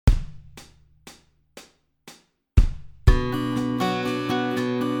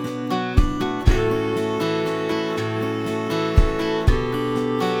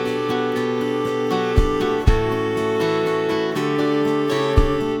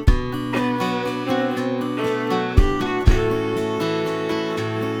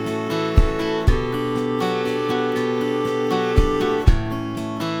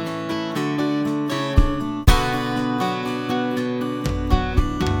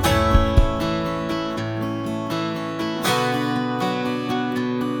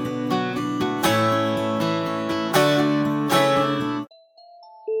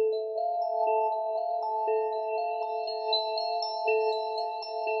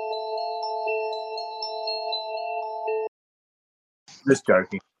Just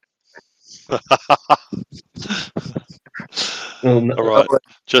joking. Well, no, All right,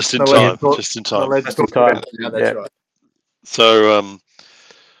 just in No, let time. him talk. Just in No, time. let's Just talk in time. about it now. That's Yeah. right. So,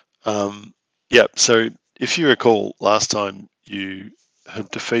 yeah. So, if you recall, last time you had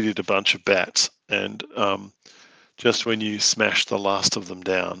defeated a bunch of bats, and just when you smashed the last of them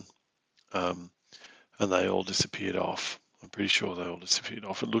down, and they all disappeared off. I'm pretty sure they all disappeared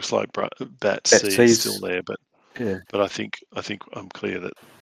off. It looks like Bat C is C's. still there, but Yeah. I think I'm clear that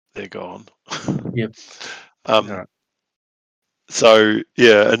they're gone. Yep. Alright. So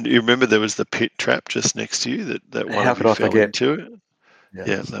yeah, and you remember there was the pit trap just next to you that one How of could you I fell forget? into it. Yeah.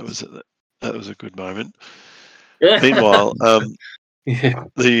 Yeah, that was a good moment. Meanwhile, yeah.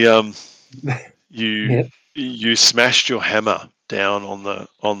 the you Yep. you smashed your hammer down on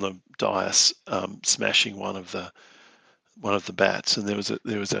the dais, smashing one of the bats, and there was a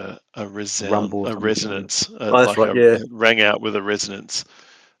Rumble or something. resonance, Oh, that's right, yeah. it rang out with a resonance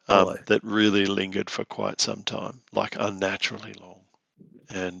Hello. that really lingered for quite some time, like unnaturally long,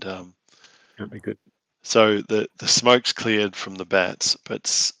 and That'd be good. so the smoke's cleared from the bats,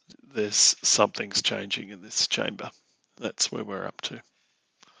 but there's something's changing in this chamber. That's where we're up to.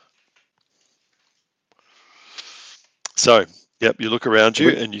 So, yep, you look around you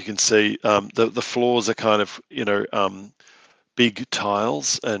and you can see the floors are kind of, big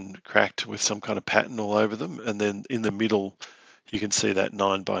tiles and cracked with some kind of pattern all over them. And then in the middle, you can see that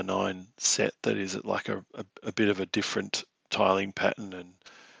 9x9 set that is like a bit of a different tiling pattern.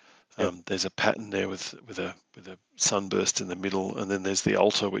 And there's a pattern there with a sunburst in the middle. And then there's the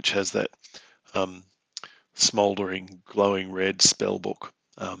altar, which has that smouldering, glowing red spell book,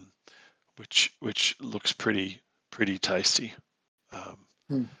 which looks pretty tasty.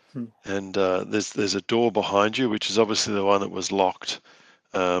 And there's a door behind you, which is obviously the one that was locked.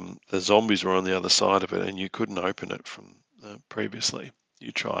 The zombies were on the other side of it, and you couldn't open it from previously.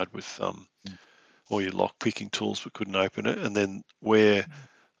 You tried with all your lock picking tools, but couldn't open it. And then where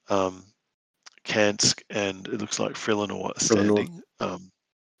Kansk and it looks like Frillinor are standing,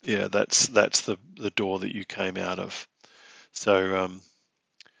 yeah, that's the door that you came out of. So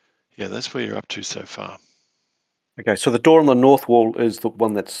yeah, that's where you're up to so far. Okay, so the door on the north wall is the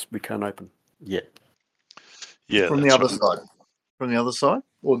one we can't open yet. Yeah, From the that's other right. side. From the other side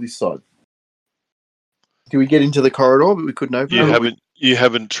or this side? Do we get into the corridor, but we couldn't open it? You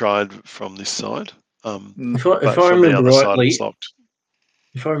haven't tried from this side. If but I from remember the other side, rightly, it's locked.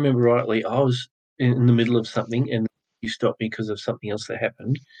 if I remember rightly, I was in the middle of something and you stopped me because of something else that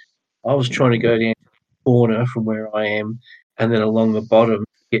happened. I was trying to go down the corner from where I am and then along the bottom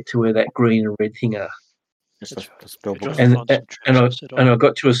get to where that green and red thing are. Just the spell book. And I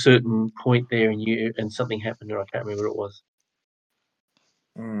got to a certain point there and something happened and I can't remember what it was.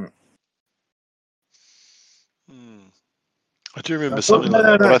 I do remember something like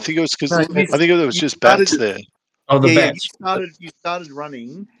that, but I think it was because I think it was just bats there. Oh, the Yeah, bats. you started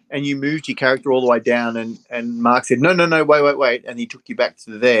running and you moved your character all the way down and Mark said, no, wait, and he took you back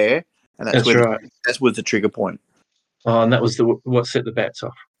to there, and that's where that was the trigger point. Oh, and that was what set the bats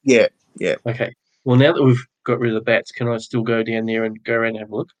off. Yeah. Okay. Well, now that we've got rid of the bats, can I still go down there and go around and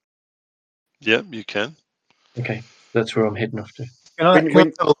have a look? Yeah, you can. Okay, that's where I'm heading off to. Can I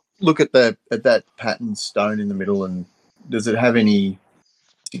have a look at that pattern stone in the middle, and does it have any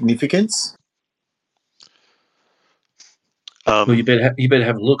significance? Well, you better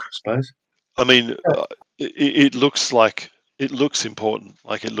have a look, I suppose. I mean, it looks important.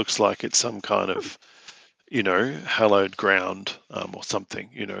 Like it looks like it's some kind of, hallowed ground or something,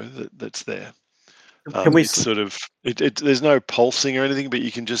 that's there. Can we it's sort of there's no pulsing or anything, but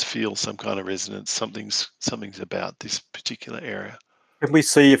you can just feel some kind of resonance. Something's about this particular area. Can we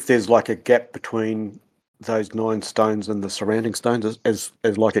see if there's like a gap between those 9 stones and the surrounding stones, as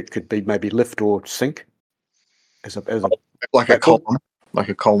like it could be maybe lift or sink, as a like a column,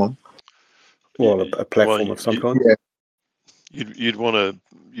 or a platform of some kind? Yeah. You'd want to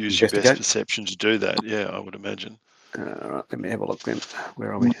use your best perception to do that. Yeah, I would imagine. All right, let me have a look then.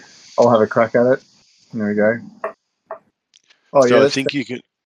 Where are we? I'll have a crack at it. There we go. Oh, so yeah. I think you can.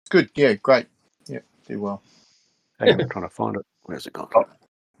 It's good. Yeah, great. Yeah, do well. Hey, I'm trying to find it. Where's it gone?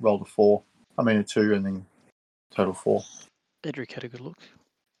 Rolled a 4. I mean a 2, and then total 4. Edric had a good look.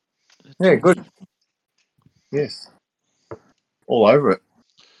 Yeah, good. Yes. All over it.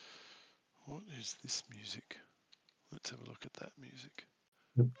 What is this music? Let's have a look at that music.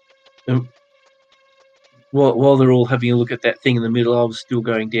 While they're all having a look at that thing in the middle, I was still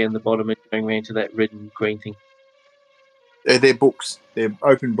going down the bottom and going around to that red and green thing. They're books. They're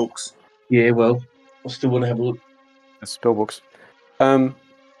open books. Yeah, well, I still want to have a look. Spell books. That's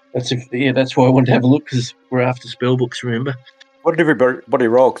why I wanted to have a look, because we're after spell books, remember? What did everybody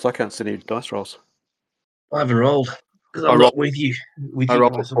roll? Because I can't see any dice rolls. I haven't rolled because I I'm rolled- not with you. I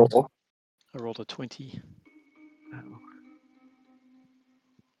rolled a guys. I'm- 4. I rolled a 20.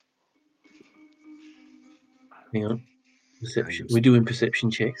 Hang on. Perception. We're doing perception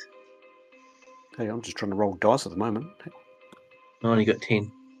checks. Hey, I'm just trying to roll dice at the moment. I only got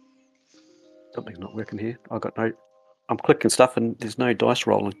 10. Something's not working here. I'm clicking stuff and there's no dice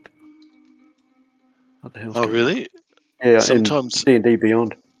rolling. What the hell's Oh, going on? really? Yeah, Sometimes- in D&D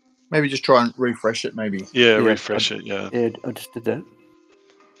Beyond. Maybe just try and refresh it, maybe. Yeah, Yeah, refresh it. Yeah. Yeah, I just did that.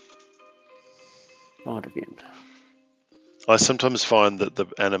 Try it again. I sometimes find that the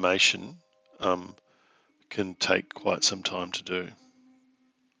animation can take quite some time to do.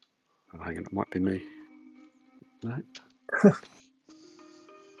 Oh, hang on, it might be me. No.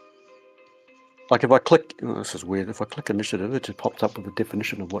 Like if I click, this is weird. If I click initiative, it just pops up with a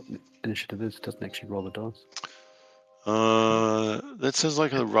definition of what initiative is. It doesn't actually roll the dice. That sounds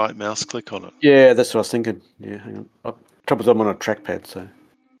like a right mouse click on it. Yeah, that's what I was thinking. Yeah, hang on. Trouble is, I'm on a trackpad, so.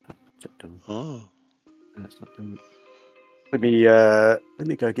 Oh, That's not doing it. Let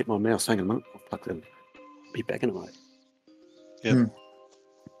me go get my mouse. Hang on a minute. I'll plug that in. Be back in a minute. Yep. Hmm.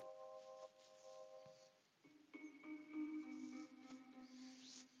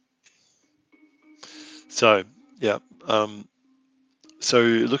 So, yeah. So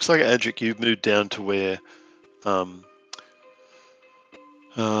it looks like, Adric, you've moved down to where,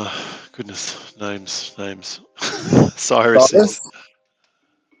 goodness, names. Cyrus is.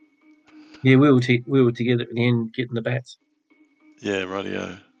 Yeah, we were together at the end getting the bats. Yeah,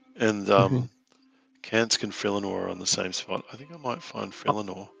 rightio. And Mhm. Kansk and Phillinor are on the same spot. I think I might find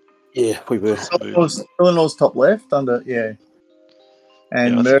Phillinor. Yeah, we were. Illinois top left under, yeah.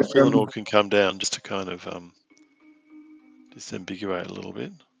 And Yeah, I think Mercury, Phillinor can come down just to kind of disambiguate a little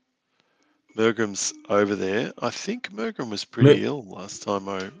bit. Mergrim's over there. I think Mergrim was pretty ill last time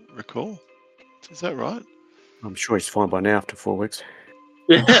I recall. Is that right? I'm sure he's fine by now after 4 weeks.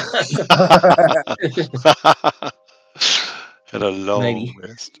 Had a long Maybe.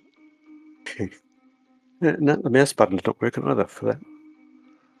 rest. No, the mouse button's not working either for that.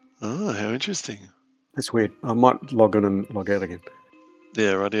 Oh, how interesting. That's weird. I might log in and log out again.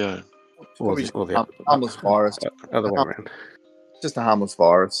 Yeah, rightio. Or Probably the harmless virus. other way around. Just a harmless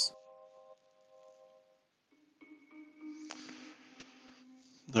virus.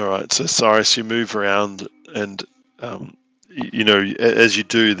 All right. So, Cyrus, you move around and, you know, as you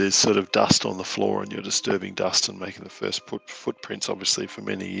do, there's sort of dust on the floor and you're disturbing dust and making the first footprints, obviously, for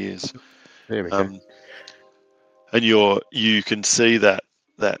many years. There we go. And you can see that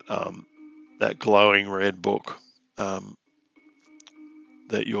glowing red book that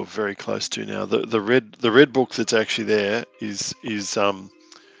you're very close to now. The red book that's actually there is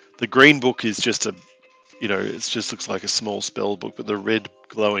the green book is just a, you know, it just looks like a small spell book, but the red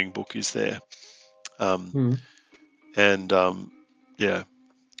glowing book is there. And yeah,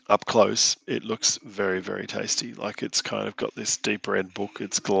 up close it looks very, very tasty. Like it's kind of got this deep red book.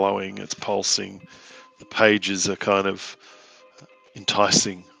 It's glowing. It's pulsing. The pages are kind of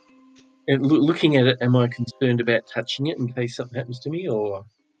enticing. And looking at it, am I concerned about touching it in case something happens to me, or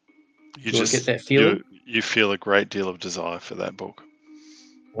do I get that feeling? You feel a great deal of desire for that book.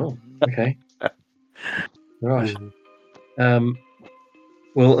 Oh, okay. Right.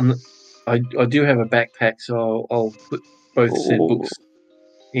 Well, and I do have a backpack, so I'll put both said books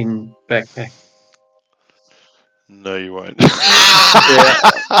in backpack. No, you won't.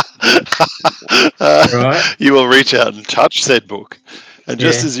 Right. You will reach out and touch said book, and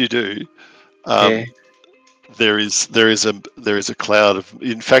just as you do, there is a cloud of.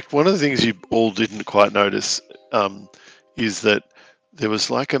 In fact, one of the things you all didn't quite notice is that there was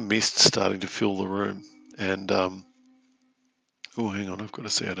like a mist starting to fill the room, and oh, hang on, I've got to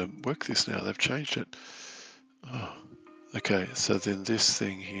see how to work this now. They've changed it. Oh, okay, so then this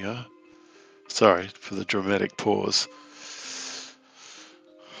thing here. Sorry for the dramatic pause.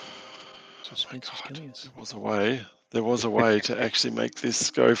 There was a way to actually make this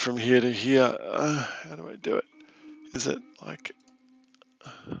go from here to here. How do I do it? Is it like...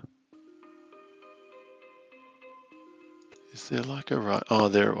 Is there like a right... Oh,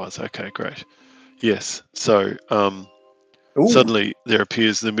 there it was. Okay, great. Yes. So suddenly there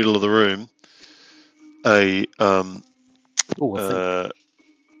appears in the middle of the room a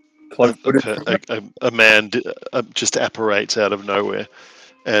man just apparates out of nowhere,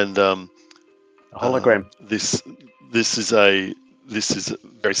 and a hologram. This is a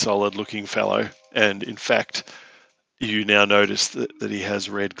very solid looking fellow, and in fact, you now notice that he has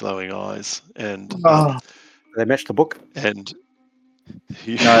red glowing eyes, and they match the book. And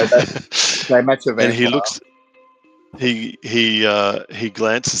he they match a vampire. And he looks. he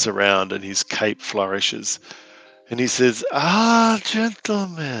glances around and his cape flourishes, and he says, "Ah,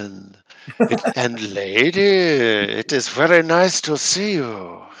 gentlemen and lady, it is very nice to see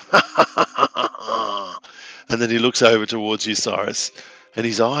you." And then he looks over towards you, Cyrus, and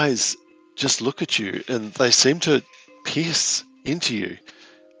his eyes just look at you, and they seem to pierce into you.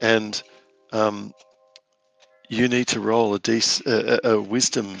 And you need to roll a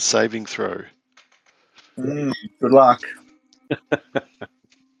wisdom saving throw. Good luck.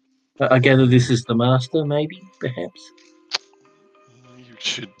 I gather this is the master, maybe, perhaps. You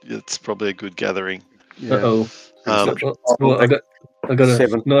should. It's probably a good gathering. Yeah. Uh-oh. Um, Well, I got a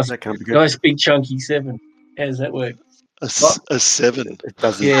 7. nice, That can't be good. nice big chunky 7. How does that work? a 7. It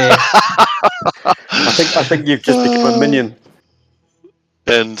doesn't. Yeah. I think you've just become a minion.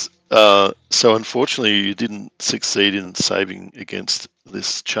 And so, unfortunately, you didn't succeed in saving against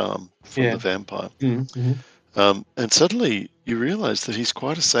this charm from Yeah. the vampire. Mm-hmm. And suddenly, you realise that he's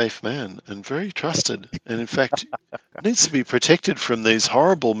quite a safe man and very trusted, and in fact, needs to be protected from these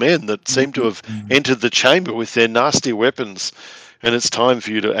horrible men that seem to have entered the chamber with their nasty weapons. And it's time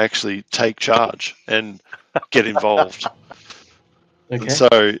for you to actually take charge and get involved. Okay. And so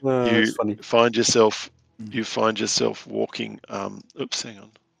you That's funny. find yourself walking. Oops, hang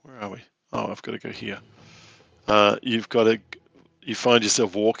on. Where are we? Oh, I've got to go here. You find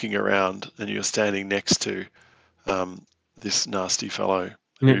yourself walking around, and you're standing next to this nasty fellow.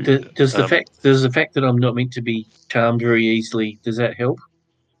 Does the fact that I'm not meant to be charmed very easily, does that help?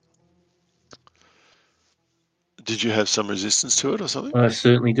 Did you have some resistance to it or something? I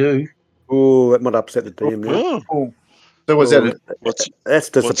certainly do. Oh, that might upset the DM now. Oh, So was that what's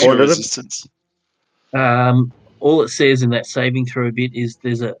That's your disappointed him. resistance? All it says in that saving throw bit is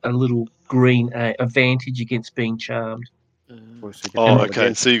there's a little green advantage against being charmed. Oh,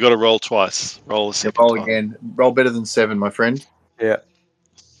 okay. So you got to roll twice. Roll a second roll time. again? Roll better than 7, my friend. Yeah.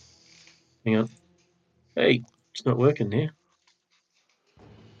 Hang on. Hey, it's not working now.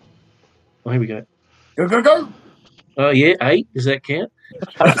 Oh, here we go. Go, go, go! Oh, yeah, 8. Does that count?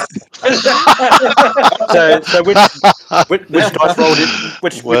 So which dice roll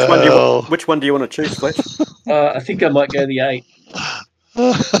which one do you want to choose, Fletch? I think I might go the 8.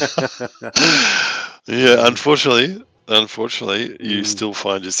 Yeah, unfortunately, you still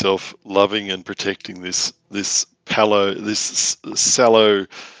find yourself loving and protecting this sallow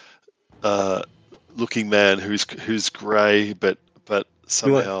looking man who's grey, but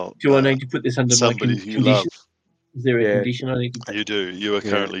somehow do I need to put this under my somebody condition? you love. Is there a condition I need to put? You do. You are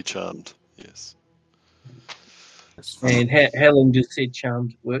currently charmed. Yes. And how long does said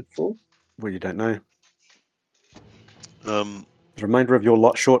charmed work for? Well, you don't know. The remainder of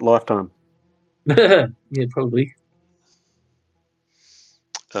your short lifetime. Yeah, probably.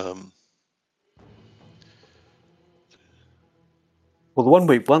 Well, the one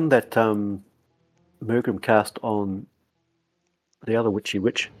that Mergrim cast on the other witchy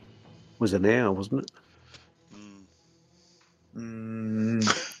witch was an hour, wasn't it?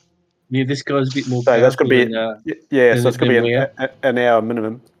 Yeah, this guy's a bit more. So that's going to be so it's going to be an hour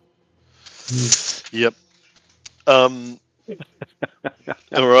minimum. Yep. All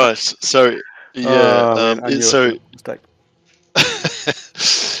right. So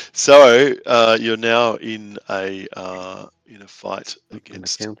so you're now in a fight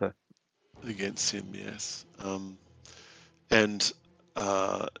against him. Yes. And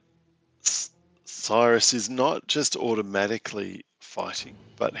Cyrus is not just automatically fighting,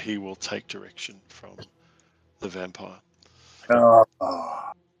 but he will take direction from the vampire.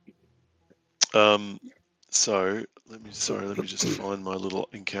 So let me just find my little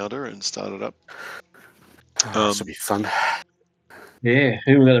encounter and start it up. This will be fun. Yeah,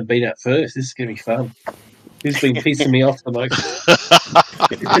 who we're going to beat up first? This is going to be fun. Who's been pissing me off the most?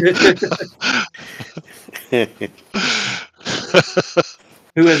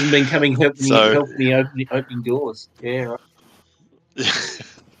 Who hasn't been coming helping me opening doors? Yeah, right.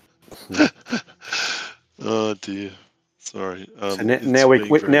 Oh dear. Sorry. So now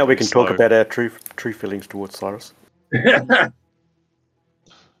we can talk about our true feelings towards Cyrus. Oh,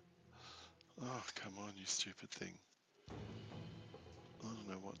 come on, you stupid thing. I don't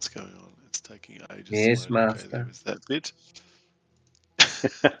know what's going on. It's taking ages. Yes, master. Okay, there was that bit.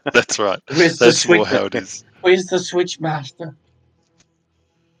 That's right. Where's That's more how it is. Where's the switch, master?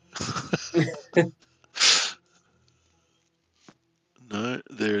 No,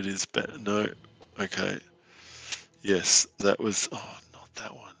 there it is. No, okay. Yes, that was. Oh, not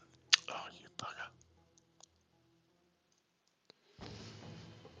that one. Oh, you bugger.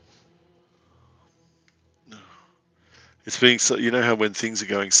 No. It's being so. You know how when things are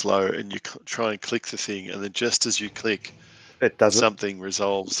going slow and you try and click the thing, and then just as you click, It doesn't. something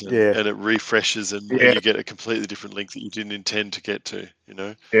resolves and, Yeah. and it refreshes and Yeah. you get a completely different link that you didn't intend to get to, you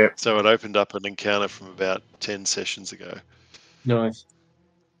know? Yeah. So it opened up an encounter from about 10 sessions ago. Nice.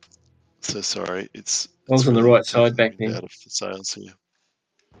 So sorry, it's I was on the really right taking side back the wind then. out of the sails here.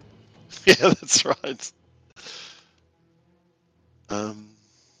 Yeah, that's right.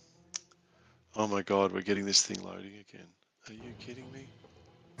 Oh my God, we're getting this thing loading again. Are you kidding me?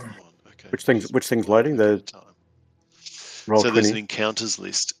 Come on, okay. Which thing's loading? The So there's an Roll20. encounters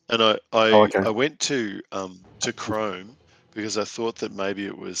list, and I okay. went to Chrome because I thought that maybe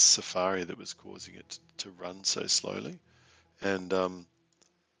it was Safari that was causing it to run so slowly, and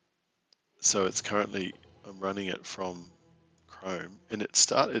so it's currently I'm running it from Chrome, and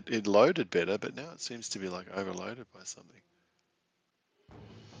it loaded better, but now it seems to be like overloaded by something.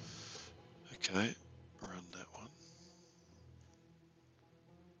 Okay, run that one.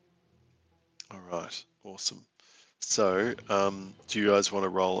 All right, awesome. So, do you guys want to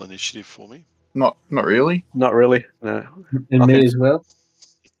roll initiative for me? Not really. Not really. No. And I me think- as well.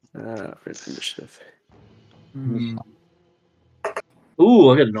 Initiative.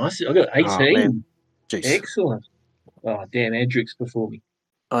 Ooh, I got 18. Oh, man. Jeez. Excellent. Oh, damn, Edric's before me.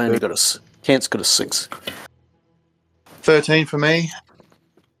 I only got Kent's got a 6. 13 for me.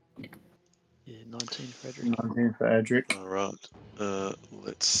 Yeah, 19 for Edric. 19 for Edric. All right,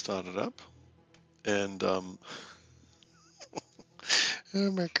 let's start it up. And oh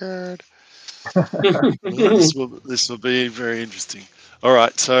my God, this will be very interesting. All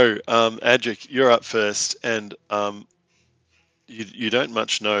right, so Adric, you're up first, and you don't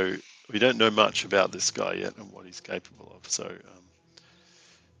much know. We don't know much about this guy yet and what he's capable of. So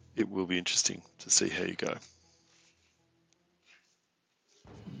it will be interesting to see how you go.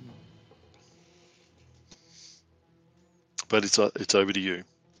 But it's over to you.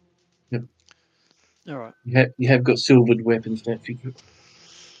 Yep. All right. You have got silvered weapons, don't forget.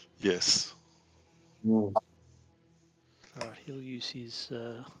 Yes. Mm. All right. He'll use his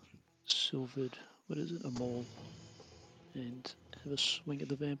silvered, what is it, a maul, and have a swing at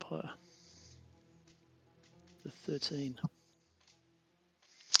the vampire. The 13.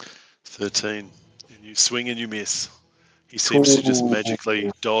 13. And you swing and you miss. He seems to just Ooh. magically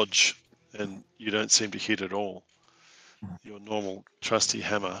dodge, and you don't seem to hit at all. Your normal trusty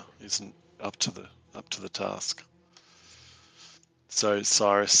hammer isn't up to the task. So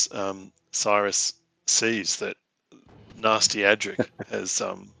Cyrus sees that nasty Adric has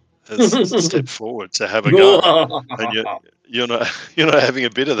stepped forward to have a go, and you're not having a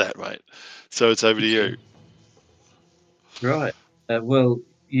bit of that, mate. So it's over to you. Right. Well,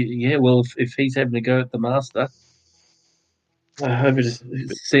 yeah. Well, if he's having a go at the master, I hope to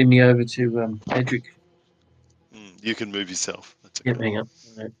send me over to Edric. You can move yourself. That's Yeah, okay. hang on.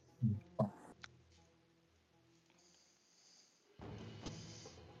 Right.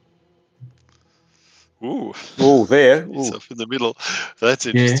 Ooh, there. Yourself in the middle. That's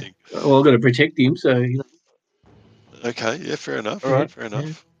interesting. Yeah. Well, I've got to protect him, so you know. Okay, yeah, fair enough. All right. Fair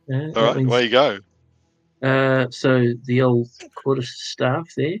enough. Yeah, All right, away you go. So the old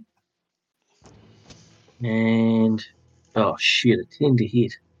quarterstaff there, and oh shit, a 10 to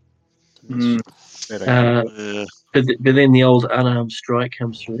hit. Yeah. But then the old unarmed strike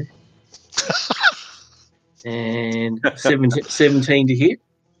comes through, and 17 to hit.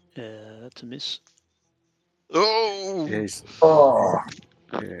 That's a miss. Oh. Yes. Oh.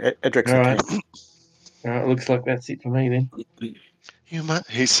 Yeah, Edric's All a right. 10. All right, looks like that's it for me then.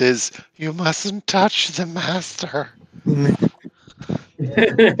 He says, "You mustn't touch the master."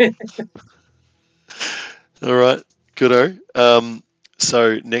 All right, goodo.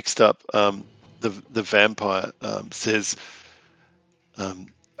 So next up, the vampire says, So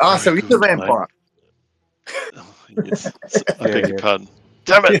very he's a good, mate." vampire. Oh, yes. I Yeah, beg your yeah. pardon.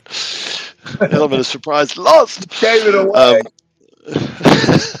 Damn it! Element of surprise lost. Gave it away.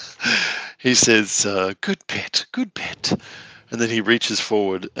 He says, "Good pet, good pet," and then he reaches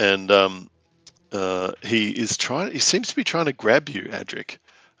forward and he seems to be trying to grab you, Adric,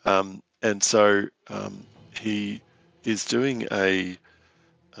 and so he is doing a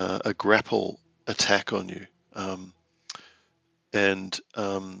grapple attack on you, and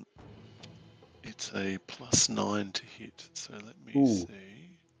it's a +9 to hit. So let me Ooh. see.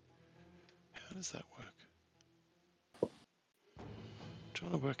 How does that work? I'm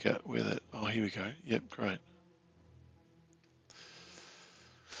trying to work out where that. Oh, here we go. Yep, great.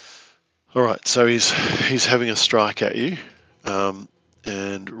 All right, so he's having a strike at you,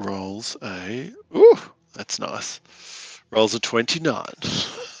 and rolls a. Ooh, that's nice. Rolls a 29,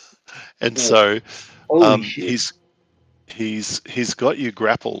 and so Holy shit. he's got you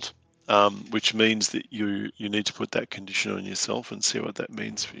grappled, which means that you need to put that condition on yourself and see what that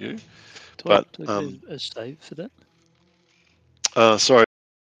means for you. Do I get a save for that? Sorry,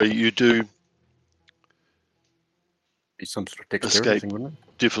 you do. Be some sort of dexterity thing, wouldn't it?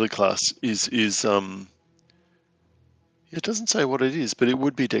 Difficulty class is it doesn't say what it is, but it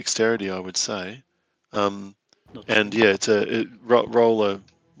would be dexterity, I would say. And yeah, it's roll a.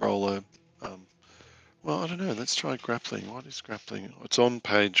 Well, I don't know. Let's try grappling. What is grappling? It's on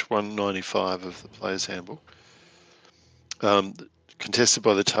page 195 of the player's handbook. Contested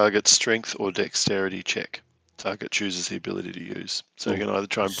by the target's strength or dexterity check. Target chooses the ability to use. So you can either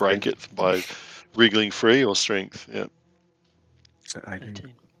try and break it by wriggling free or strength. Yeah. So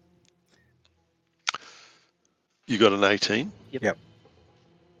 18. You got an 18? Yep.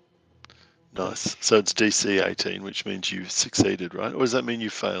 Nice. So it's DC 18, which means you've succeeded, right? Or does that mean you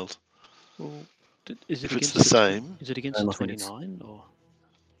failed? Well, is it if against it's the same? Is it against the 29 or?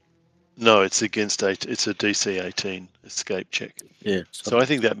 No, it's against 8. It's a DC 18 escape check. Yeah. So I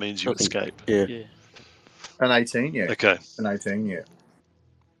think that means you escape. Yeah. An 18, yeah. Okay. An 18, yeah.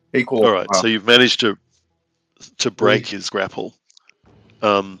 Equal. All right. So you've managed to break his grapple.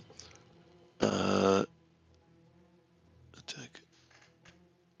 Attack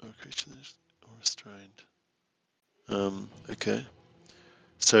or creature or restrained. Okay.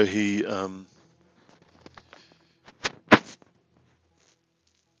 So he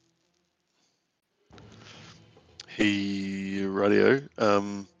radio.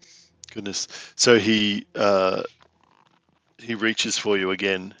 Goodness. So he reaches for you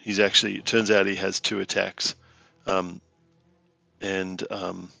again. He's actually. It turns out he has 2 attacks, and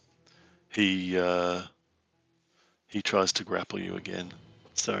he tries to grapple you again.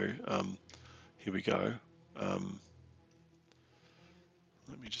 So here we go. Let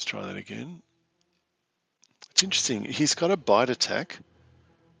me just try that again. It's interesting. He's got a bite attack,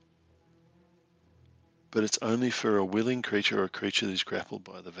 but it's only for a willing creature or a creature that is grappled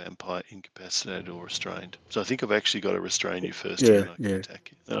by the vampire, incapacitated, or restrained. So I think I've actually got to restrain you first, and then I can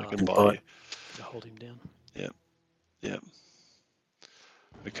attack you. Then I can bite you. To hold him down. Yeah.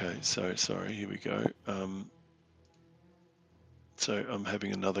 Okay, so sorry, here we go. So I'm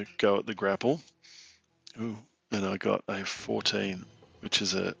having another go at the grapple. Ooh, and I got a 14, which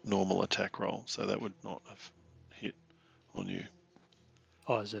is a normal attack roll, so that would not have hit on you.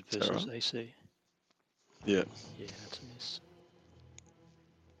 Oh, is that versus AC? Yeah. Yeah, that's a miss.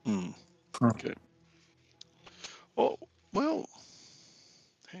 Okay. Well,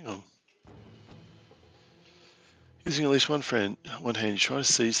 hang on. Using at least one hand, you try to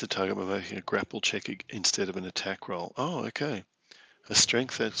seize the target by making a grapple check instead of an attack roll. Oh, okay. A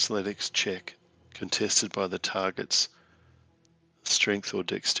strength athletics check contested by the target's strength or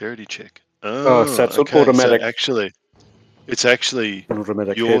dexterity check. So it's okay. automatic. So it's actually an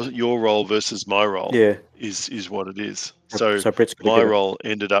automatic your roll versus my roll. Yeah. Is what it is. So Brett's my roll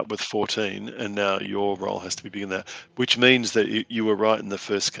ended up with 14, and now your roll has to be bigger than that, which means that you were right in the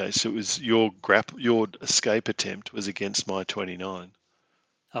first case. It was your escape attempt was against my 29.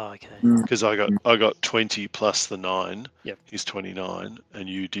 Oh, okay. Because I got 20 plus the 9. Yep. He's 29, and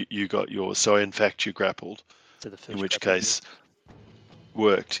you got yours. So in fact you grappled. So the first in which case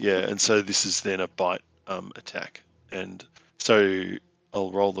worked, yeah. And so this is then a bite attack, and so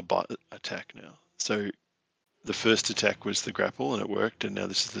I'll roll the bite attack now. So the first attack was the grapple, and it worked, and now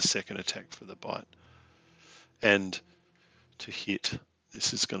this is the second attack for the bite. And to hit,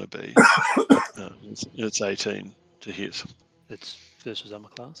 this is going to be it's 18 to hit. It's versus armor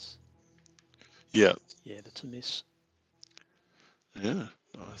class. Yeah. Yeah, that's a miss. Yeah,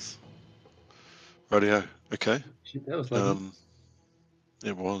 nice. Radio. Okay. Shit, that was lucky.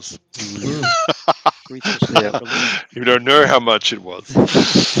 It was. You don't know how much it was.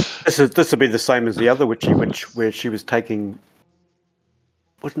 This will be the same as the other witchy witch, where she was taking.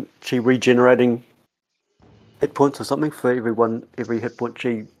 Wasn't she regenerating hit points or something for every hit point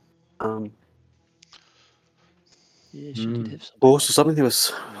she? Yeah, she did have some. Force or something. There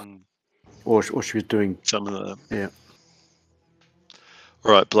was, or she was doing something like that. Yeah.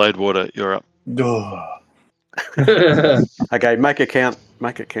 All right, Bladewater, you're up. Okay, make it count.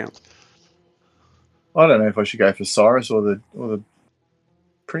 Make it count. I don't know if I should go for Cyrus or the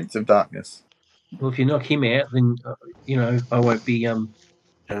Prince of Darkness. Well, if you knock him out, then I won't be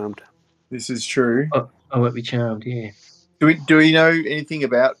charmed. This is true. I won't be charmed. Yeah. Do we know anything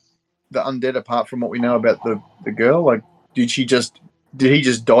about the undead apart from what we know about the girl? Like, did he just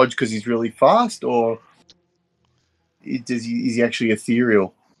dodge because he's really fast, or is he actually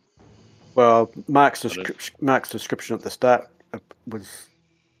ethereal? Well, Mark's description at the start was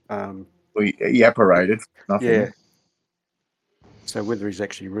he apparated. Nothing. Yeah. So whether he's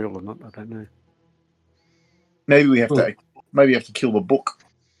actually real or not, I don't know. Maybe we have Cool. to. Maybe you have to kill the book.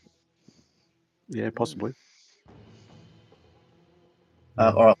 Yeah, possibly.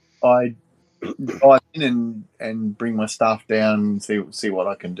 All right, I dive in and bring my staff down and see what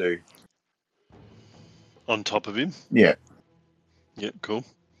I can do. On top of him. Yeah. Yeah, cool.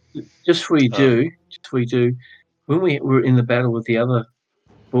 Just before you do, when we were in the battle with the other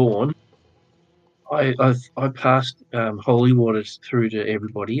Born, I passed holy waters through to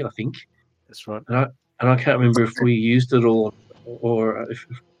everybody, I think, That's right. and I can't remember if we used it all or if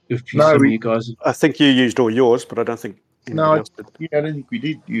No, some of we- you guys. I think you used all yours, but I don't think anybody No, else did. yeah, I don't think we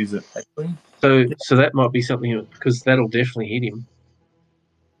did use it actually. So that might be something because that'll definitely hit him.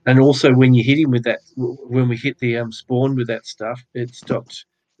 And also, when you hit him with that, when we hit the spawn with that stuff, it stopped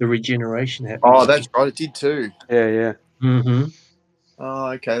the regeneration happening. Oh, that's right. It did too. Yeah, yeah. Mm-hmm. Oh,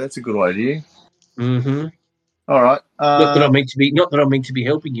 okay, that's a good idea. Mm-hmm. All right. Not that I'm meant to be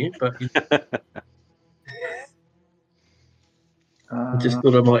helping you, but I just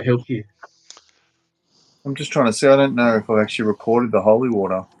thought I might help you. I'm just trying to see. I don't know if I've actually recorded the holy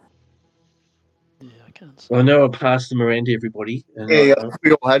water. Yeah, I can't see. I know I passed them around to everybody. And Yeah,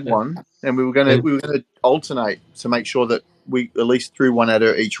 we all had one, and we were going And- to alternate to make sure that we at least threw one at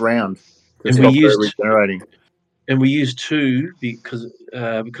her each round to And stop we her used- regenerating. And we used 2 because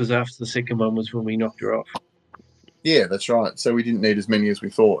after the second one was when we knocked her off. Yeah, that's right. So we didn't need as many as we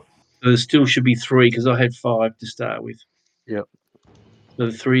thought. So there still should be 3 because I had 5 to start with. Yep. So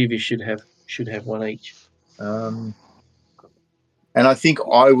the 3 of you should have 1 each. And I think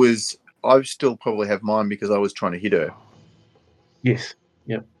I still probably have mine because I was trying to hit her. Yes.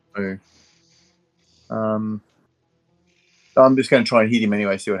 So, I'm just going to try and hit him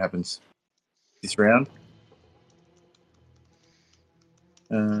anyway. See what happens this round.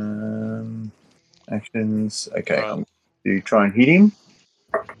 Actions. Okay, Right. I'm going to try and hit him.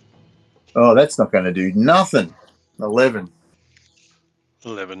 Oh, that's not going to do nothing. 11.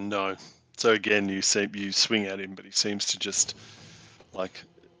 11, no. So again, you swing at him, but he seems to just like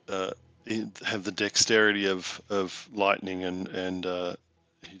have the dexterity of lightning, and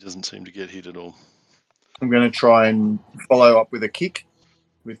he doesn't seem to get hit at all. I'm going to try and follow up with a kick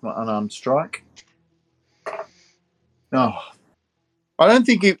with my unarmed strike. Oh, I don't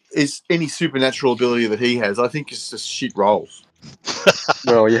think it is any supernatural ability that he has. I think it's just shit rolls.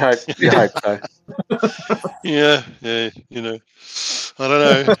 Well, you hope so. Yeah, you know, I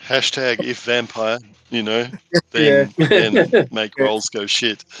don't know. Hashtag if vampire, you know, then make rolls go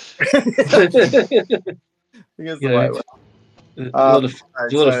shit. I guess the Yeah. way it works. There's a lot of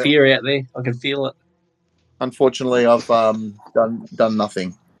So, fear out there. I can feel it. unfortunately, I've done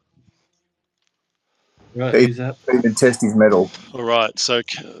nothing. Right, They- who's up? Even test his metal. All right, so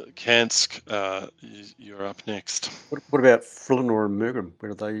Kansk, you're up next. What about Flinor and Mergrim?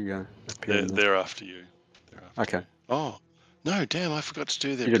 Where do they appear? in the- They're after you. Okay. Oh, no, damn, I forgot to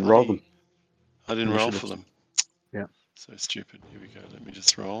do that. You didn't roll them. I didn't roll for Initiatives. them. Yeah. So stupid. Here we go. Let me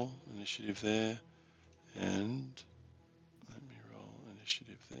just roll initiative there. And let me roll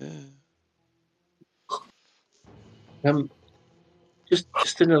initiative there.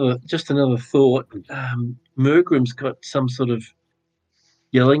 Just another thought. Mergrim's got some sort of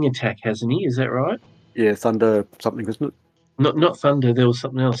yelling attack, hasn't he? Is that right? Yeah, thunder something, isn't it? Not thunder. There was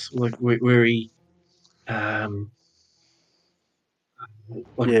something else where he Yeah.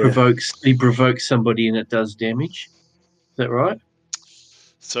 provokes somebody and it does damage. Is that right?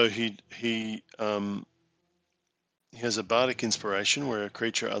 So he has a bardic inspiration where a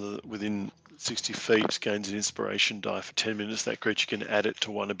creature other within 60 feet gains an inspiration die for 10 minutes. That creature can add it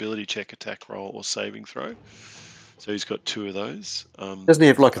to one ability check, attack roll, or saving throw. So he's got 2 of those. Doesn't he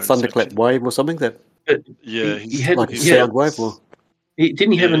have like a bonus thunderclap action. wave or something? That Yeah, he had like a he's- sound wave? Or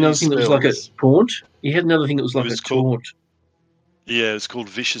Didn't he have Yeah, another his thing that was like a spells- taunt? He had another thing that was like was a called- taunt. Yeah, it's called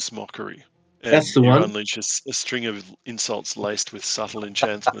Vicious Mockery. And That's the you one. unleash a string of insults laced with subtle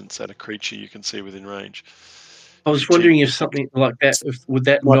enchantments at a creature you can see within range. I was wondering if something like that would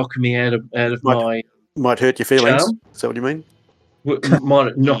that Might- knock me out of my might hurt your feelings. Charm? Is that what you mean? might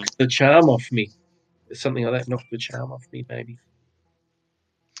it knock the charm off me? Something like that knock the charm off me, maybe.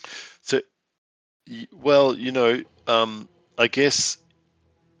 So, well, I guess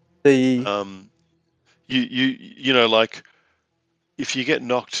The you know, like if you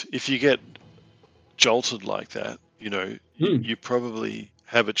get jolted like that, you probably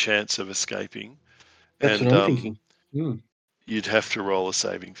have a chance of escaping. That's and what I'm thinking. you'd have to roll a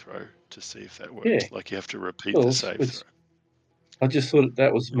saving throw to see if that works. Yeah. Like you have to repeat Well, the save throw. I just thought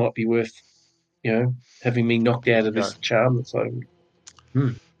that might be worth, having me knocked out of this charm that's over.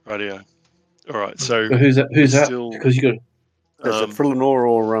 Rightio. All right, so So who's up? still- Because you got Is it Frillinor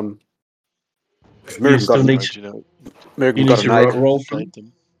or You still need Do you know? Mergrim you need got to an 8. roll from. Rate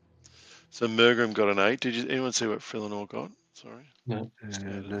them. So Mergrim got an 8. Did anyone see what Frillinor got? Sorry. No.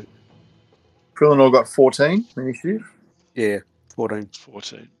 No. Frillinor got 14 initiative. Yeah, 14.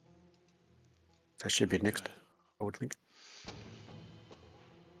 14. That should be next, I would think.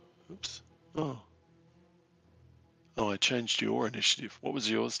 Oops. Oh, I changed your initiative. What was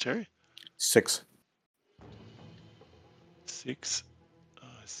yours, Terry? 6. 6. I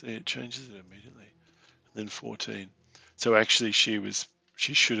see it changes it immediately. And then 14. So actually she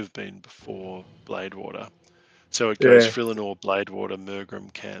should have been before Bladewater. So it goes Frillinor, Bladewater,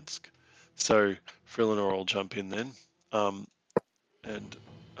 Mergrim, Kansk. So Frillinor will jump in then. And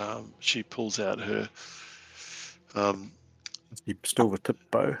she pulls out her Silver tip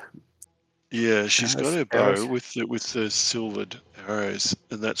bow. yeah, she's got her Arrows. bow with the silvered arrows,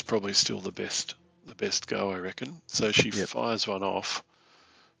 and that's probably still the best go, I reckon. So she fires one off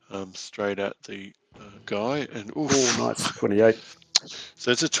straight at the guy, and oof. Oh, nice, 28.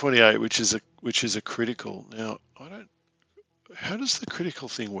 So it's a 28, which is a critical. Now how does the critical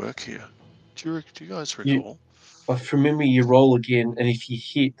thing work here? Do you guys recall? From memory, you roll again, and if you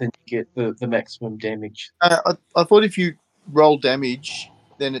hit, then you get the maximum damage. I thought if you roll damage,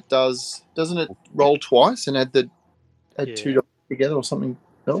 then it doesn't it roll twice and add Yeah. 2 dice together or something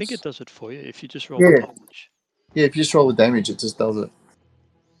else? I think it does it for you if you just roll the damage. Yeah, if you just roll the damage, it just does it.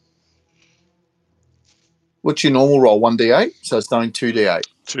 What's your normal roll? 1d8? So it's doing 2d8.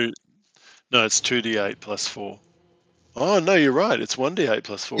 No, it's 2d8 plus 4. Oh, no, you're right. It's 1d8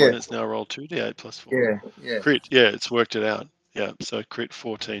 plus 4, and it's now rolled 2d8 plus 4. Yeah. Crit, yeah, it's worked it out. Yeah, so crit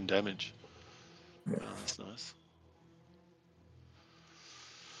 14 damage. Yeah. Oh, that's nice.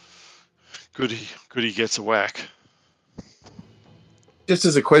 Goody gets a whack. Just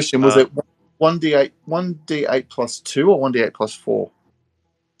as a question, was it 1d8 plus 2 or 1d8 plus 4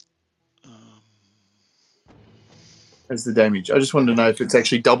 as the damage? I just wanted to know if it's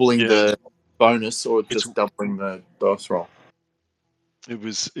actually doubling the bonus or just doubling the dice roll.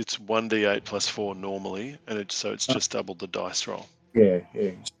 It's 1d8 plus 4 normally, and it's just doubled the dice roll. Yeah.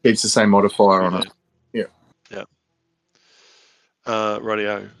 Keeps the same modifier on it. Yeah.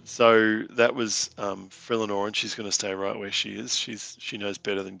 Rightio. So that was Frillinor, and she's going to stay right where she is. She knows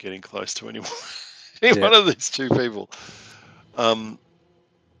better than getting close to anyone. One of these two people.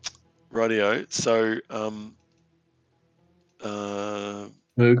 Rightio. So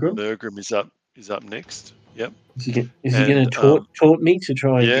Mergrim is up next. Yep. Is he going to taunt me to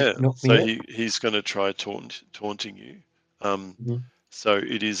try and knock me out? So he's going to try taunting you. So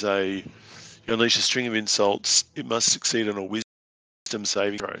it is you unleash a string of insults. It must succeed on a wisdom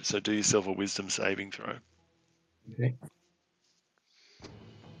saving throw. So do yourself a wisdom saving throw. Okay.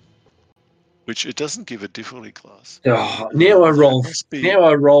 Which it doesn't give a difficulty class. Oh, now I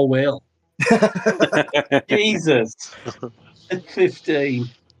roll well. Jesus. At 15.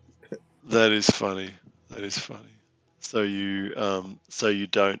 That is funny. So you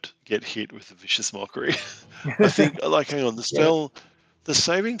don't get hit with a vicious mockery. I think hang on, the spell the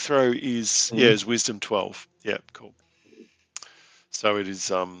saving throw is is wisdom 12. Yeah, cool. So it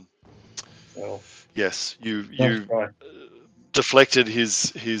is yes, you deflected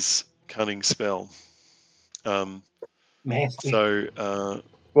his cunning spell. So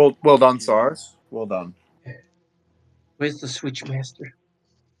well done, Cyrus. Well done. Where's the switch master?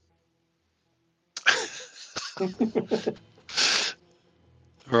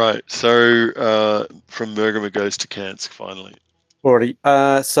 Right. So from Mergrim it goes to Kansk finally. Already.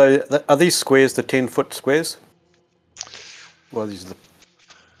 So are these squares the 10-foot squares? Well, these are the.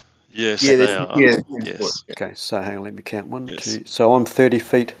 Yes, they are. Yeah. Yes. Okay. So hang on. Let me count. 1, Yes. 2. So I'm 30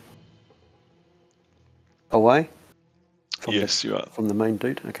 feet away. Yes, you are. From the main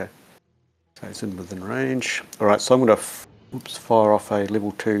dude. Okay. So it's within range. All right. So I'm going to fire off a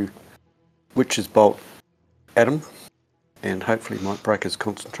level 2 Witch's Bolt at him, and hopefully might break his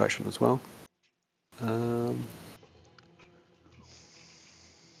concentration as well.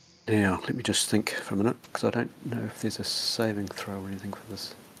 Now, let me just think for a minute, because I don't know if there's a saving throw or anything for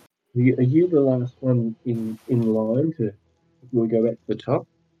this. Are you the last one in line before we go back to the top?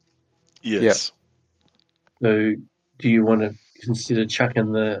 Yes. Yeah. So do you want to consider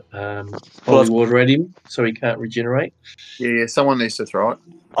chucking the holy water at him so he can't regenerate? Yeah, someone needs to throw it.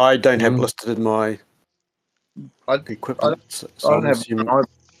 I don't have it listed in my equipment, so I'm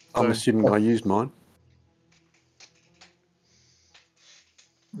assuming I used mine.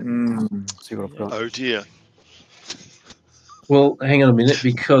 See what I've got. Oh dear. Well, hang on a minute,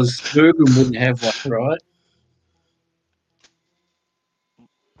 because Mergrim wouldn't have one, right?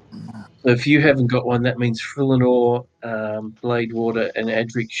 So if you haven't got one, that means Frillinor, Bladewater, and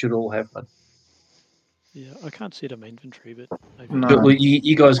Adric should all have one. Yeah, I can't see it on my inventory, but maybe. No. But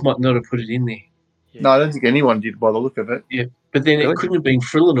you guys might not have put it in there. Yeah. No, I don't think anyone did by the look of it. But then Really? it couldn't have been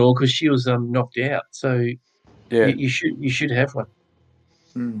Frillinor because she was knocked out. So Yeah. you should have one.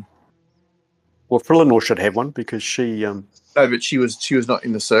 Hmm. Well, Frillinor should have one because she. No, but she was not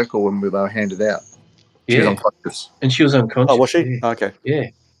in the circle when they were handed out. She was Yeah, unconscious. and she was unconscious. Oh, was she? Yeah. Okay. Yeah.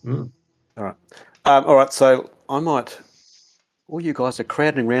 Mm. All right. So I might. All you guys are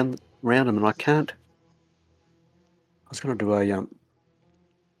crowding around him, and I can't. I was going to do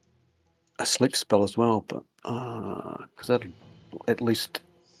a sleep spell as well, but because that'd at least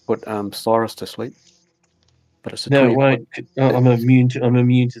put Cyrus to sleep. But it's a No, 20. wait. I'm immune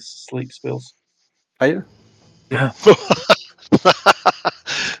to sleep spells. Are you?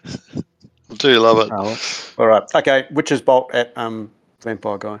 Do you love it? Oh, all right. Okay. Witch's Bolt at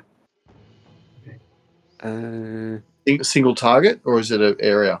Vampire Guy. Single target, or is it an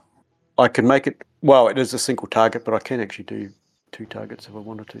area? I can make it. Well, it is a single target, but I can actually do 2 targets if I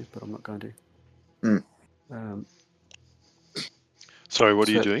wanted to. But I'm not going to. Sorry, what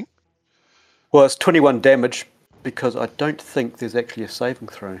are you So- doing? Well, it's 21 damage because I don't think there's actually a saving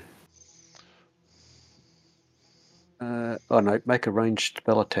throw. Oh no! Make a ranged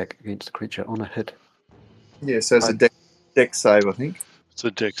spell attack against the creature on a hit. Yeah, so it's a deck save, I think. It's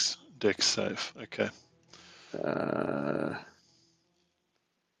a dex save. Okay.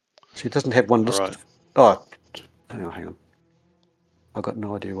 She doesn't have one All listed. right. Oh, hang on. I've got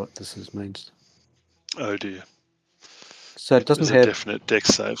no idea what this means. Oh dear. So it doesn't There's a have. definite dex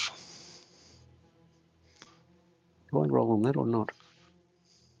save. Do I roll on that or not?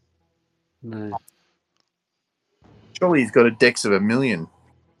 No. Surely he's got a dex of 1,000,000.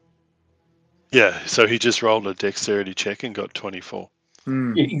 Yeah. So he just rolled a dexterity check and got 24.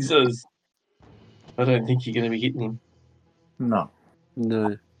 Jesus. I don't think you're going to be hitting him. No.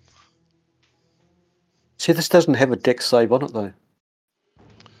 No. See, this doesn't have a dex save on it though.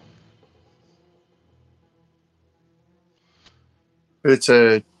 If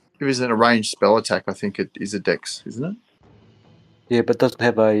it's an arranged spell attack, I think it is a dex, isn't it? Yeah, but it doesn't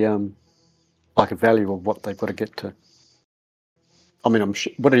have a like a value of what they've got to get to. I mean,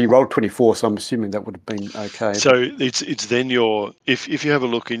 what did he roll 24? So I'm assuming that would have been okay. So it's then if you have a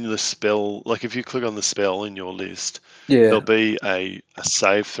look in the spell, like if you click on the spell in your list, yeah, there'll be a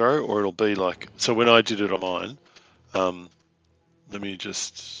save throw, or it'll be like, so when I did it on mine, let me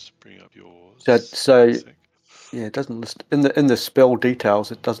just bring up yours. So One sec. yeah, it doesn't list in the spell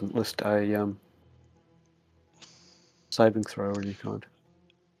details. It doesn't list a saving throw or any kind.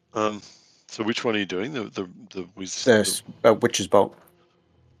 So which one are you doing? The Witch's Bolt.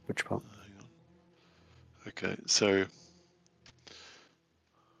 Witch Bolt. hang on. Okay, so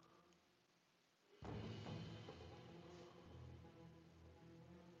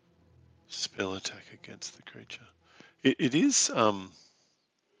spell attack against the creature. It is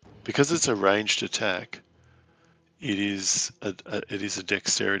because it's a ranged attack. It is a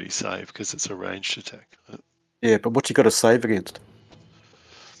dexterity save because it's a ranged attack. Yeah, but what's he got to save against?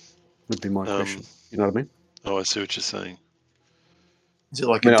 Would be my question. You know what I mean? Oh, I see what you're saying. Is it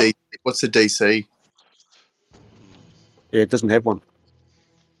like Yeah. a D? What's the DC? Yeah, it doesn't have one,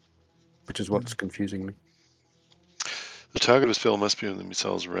 which is what's confusing me. The target of a spell must be within the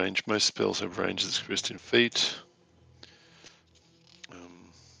missile's range. Most spells have ranges expressed in feet.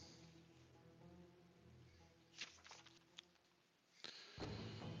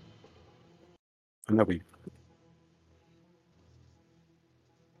 I know we.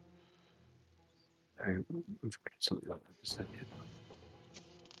 Something like that.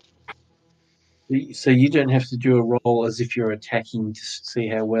 So you don't have to do a roll as if you're attacking to see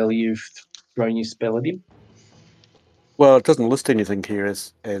how well you've thrown your spell at him, Well, it doesn't list anything here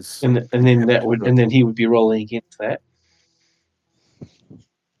as. and then he would be rolling against that.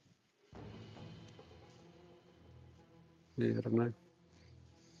 Yeah, I don't know.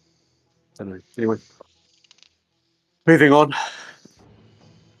 Anyway, moving on.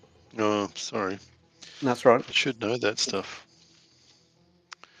 Oh, sorry. That's right. I should know that stuff.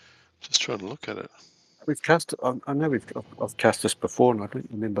 Just trying to look at it. We've cast. I know I've cast this before, and I don't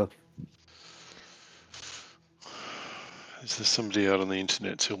remember. Is there somebody out on the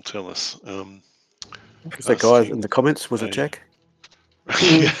internet who'll tell us? Is that guy in the comments? Was it Jack? Where's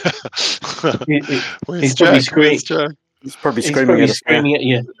He's Jack? probably Where's Jack? He's probably He's screaming probably at us. screaming at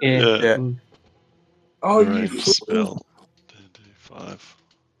you. Yeah. Yeah. Mm. Oh, you Range spell. D5.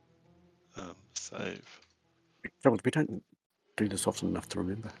 Save. We don't do this often enough to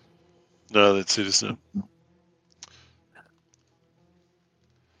remember. No, that's it, isn't it?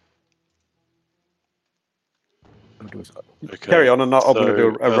 do is Okay. carry on, and I'm going to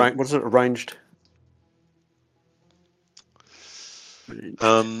do So, what is it? Arranged.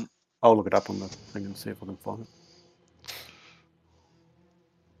 I'll look it up on the thing and see if I can find it.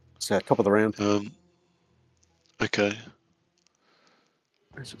 So top of the round. Okay.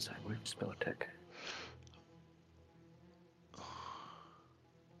 Where does it say? Where spell attack?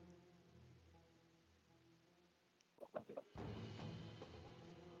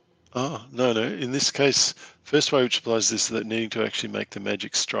 Oh, no. In this case, first way which applies this is that needing to actually make the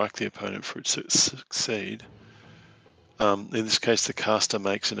magic strike the opponent for it to succeed. In this case, the caster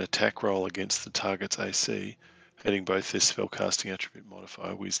makes an attack roll against the target's AC, adding both their spellcasting attribute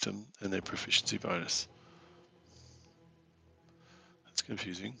modifier, wisdom, and their proficiency bonus. That's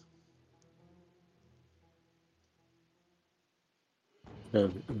confusing.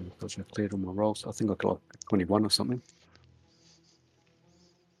 Because I've cleared all my rolls. I think I got like 21 or something.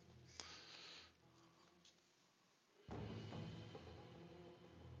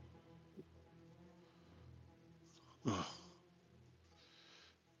 Oh.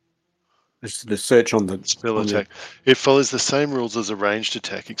 It's the search on the spell attack. It follows the same rules as a ranged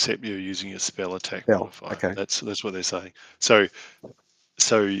attack, except you're using a spell attack modifier. Okay. That's what they're saying. So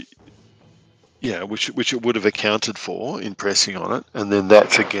yeah, which it would have accounted for in pressing on it, and then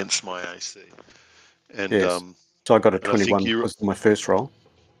that's against my AC. And yes. So I got a and I think 21 was my first roll.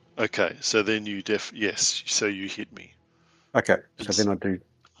 Okay, so then you yes, so you hit me. Okay, so then I do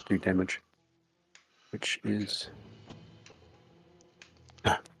damage, which is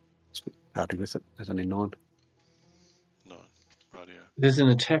it's hard to miss it. There's only 9. 9, rightio. There's an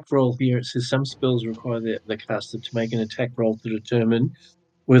attack roll here. It says some spells require the caster to make an attack roll to determine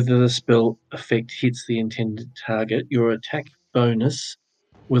whether the spell effect hits the intended target. Your attack bonus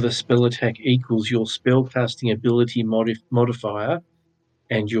with a spell attack equals your spell casting ability modifier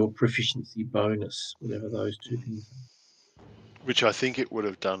and your proficiency bonus, whatever those two things are. Which I think it would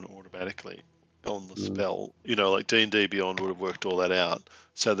have done automatically on the spell. You know, like D&D Beyond would have worked all that out.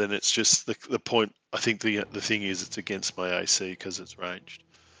 So then it's just the point. I think the thing is it's against my AC because it's ranged.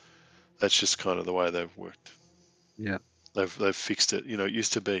 That's just kind of the way they've worked. Yeah. They've fixed it. You know, it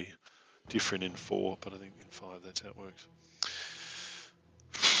used to be different in 4, but I think in 5 that's how it works.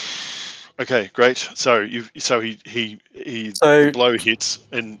 Okay, great. So the blow hits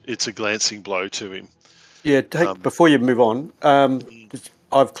and it's a glancing blow to him. Yeah. Before you move on,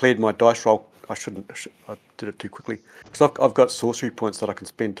 I've cleared my dice roll. I did it too quickly because I've got sorcery points that I can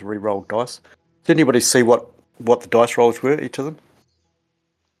spend to re-roll dice. Did anybody see what the dice rolls were, each of them?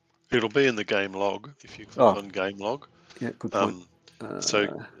 It'll be in the game log if you click on game log. Yeah, good point.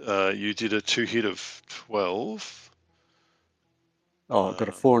 So you did a 2-hit of 12. I've got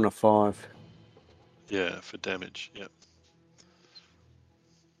a 4 and a 5. Yeah, for damage. Yep.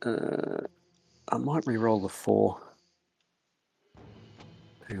 I might re-roll the 4.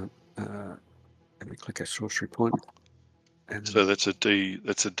 Hang on. Let me click a sorcery point. And so that's a D12.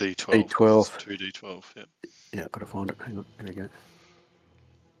 D12. 2 D12. Yep. Yeah, I've got to find it. Hang on. There we go.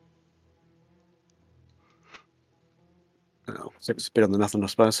 Oh, it's better than nothing, I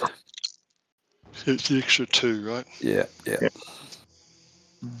suppose. It's the extra 2, right? Yeah.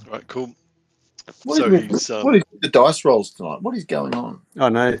 Right, cool. What is the dice rolls tonight? What is going on? I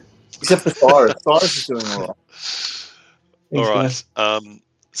know. Except for Cyrus. Cyrus is doing all right. All right.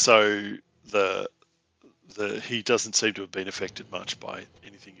 So he doesn't seem to have been affected much by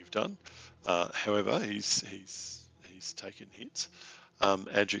anything you've done. However, he's taken hits.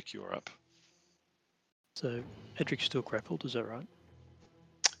 Adric, you're up. So Edric's still grappled, is that right?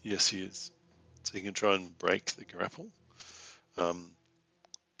 Yes, he is. So he can try and break the grapple.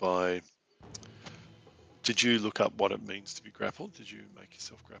 Did you look up what it means to be grappled? Did you make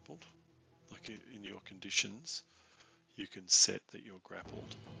yourself grappled? Like in your conditions, you can set that you're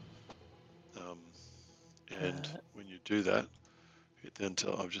grappled. And when you do that,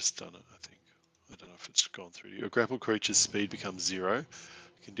 I've just done it, I think. I don't know if it's gone through. Your grappled creature's speed becomes 0.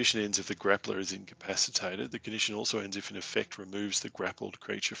 The condition ends if the grappler is incapacitated. The condition also ends if an effect removes the grappled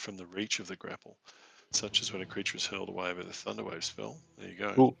creature from the reach of the grapple, such as when a creature is hurled away by the Thunderwave spell. There you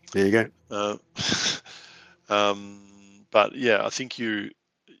go. Cool. There you go. But yeah, I think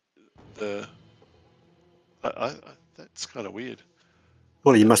that's kind of weird.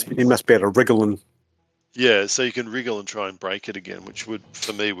 Well, you must be able to wriggle and. Yeah, so you can wriggle and try and break it again, which would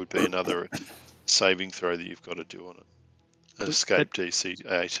be another saving throw that you've got to do on it. An escape DC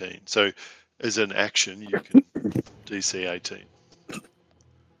 18. So as an action, you can DC 18.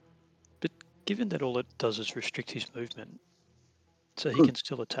 But given that all it does is restrict his movement, so he can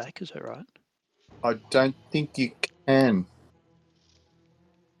still attack, is that right? I don't think you can.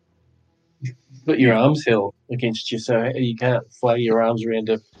 Put your arms held against you, so you can't flail your arms around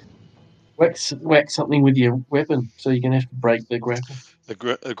to whack something with your weapon. So you're going to have to break the grapple.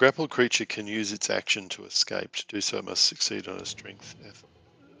 A grappled creature can use its action to escape. To do so, it must succeed on a strength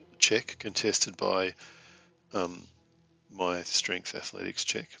check contested by my strength athletics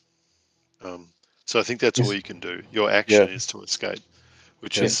check. So I think that's all you can do. Your action is to escape,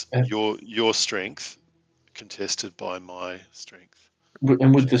 which is your strength contested by my strength.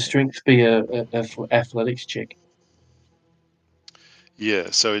 And would the strength be a athletics check? Yeah,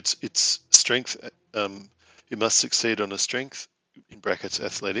 so it's strength. You must succeed on a strength in brackets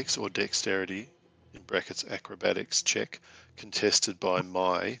athletics or dexterity in brackets acrobatics check contested by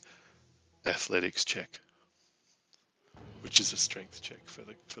my athletics check, which is a strength check for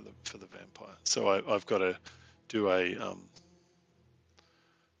the vampire. So I've got to do a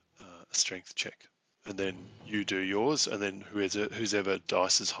strength check, and then you do yours, and then whoever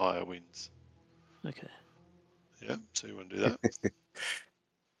dice is higher wins. Okay. Yeah. So you want to do that?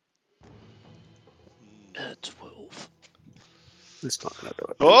 12. It's not going to do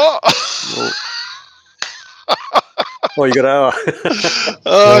it. Oh! Oh, you got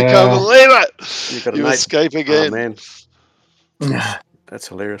I can't believe it! You escape again. Oh, man. That's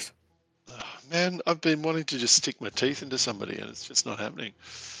hilarious. Oh, man, I've been wanting to just stick my teeth into somebody, and it's just not happening.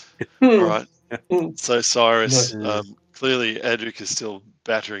 All right. So Cyrus, clearly Adric is still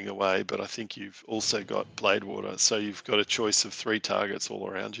battering away, but I think you've also got Blade Water, so you've got a choice of 3 targets all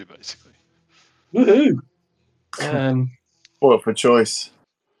around you, basically. Woohoo! What for choice?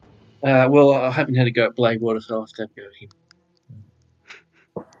 Well, I haven't had a go at Blade Water, so I'll have to go at him.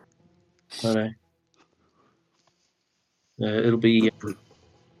 I know. It'll be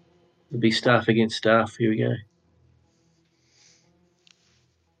staff against staff. Here we go.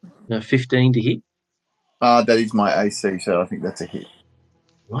 No, 15 to hit. That is my AC, so I think that's a hit.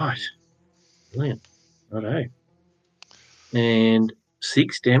 Right. Brilliant. Righto. And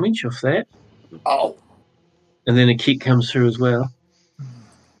 6 damage off that. Oh. And then a kick comes through as well.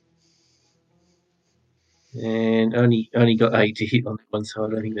 And only got 8 to hit on that one, so I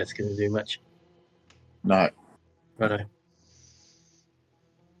don't think that's going to do much. No. Righto.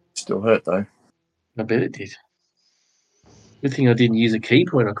 Still hurt, though. I bet it did. Good thing I didn't use a key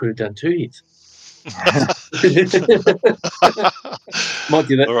point. I could have done 2 hits. Might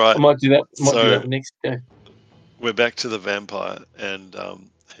do that. All right. I might do that. Do that next go. We're back to the vampire, and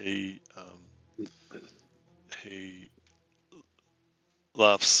he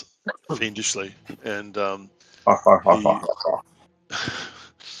laughs fiendishly, and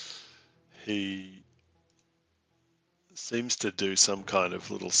he seems to do some kind of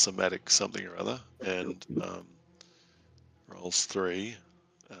little somatic something or other, and rolls 3.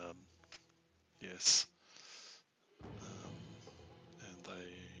 Yes. And they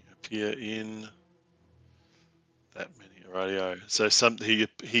appear in that many. Radio. So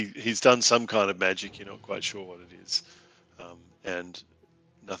he's done some kind of magic. You're not quite sure what it is, and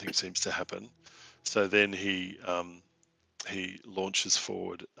nothing seems to happen. So then he launches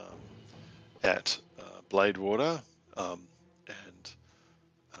forward at Blade Water, and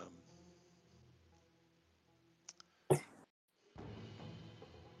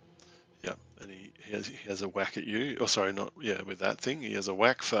yeah, and he has a whack at you. Oh, sorry, with that thing. He has a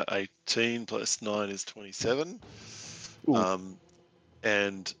whack for 18 plus 9 is 27.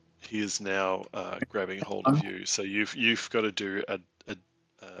 And he is now grabbing hold of you. So you've got to do a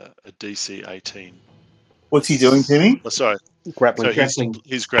DC 18. What's he doing to me? Oh, sorry, grappling. So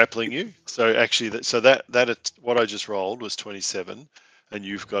he's grappling you. So actually, that what I just rolled was 27, and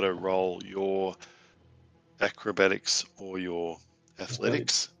you've got to roll your acrobatics or your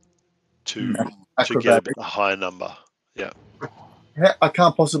athletics to get a higher number. Yeah. I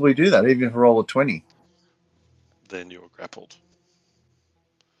can't possibly do that, even if I roll a 20. Then you're grappled.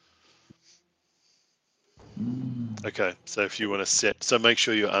 Okay, so if you want to make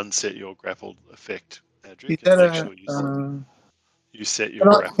sure you unset your grappled effect, Adric. Make sure you set your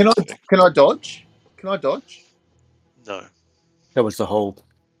grappled effect. Can I dodge? Can I dodge? No. That was the whole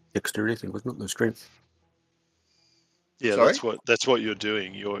dexterity thing, wasn't it? The strength. Yeah, Sorry? that's what you're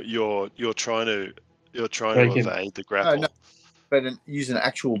doing. You're trying to evade the grapple. No, but use an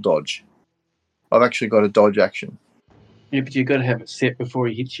actual dodge. I've actually got a dodge action. Yeah, but you've got to have it set before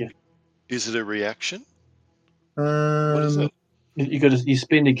he hits you. Is it a reaction? What is it? You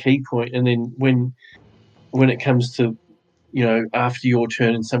spend a key point, and then when it comes to after your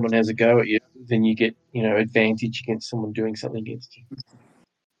turn and someone has a go at you, then you get advantage against someone doing something against you.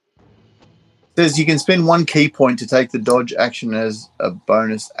 Says you can spend 1 key point to take the dodge action as a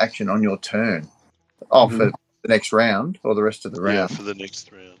bonus action on your turn. For the next round or the rest of the round. Yeah, for the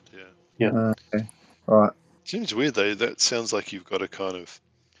next round. Yeah. Okay. All right. Seems weird though. That sounds like you've got to kind of.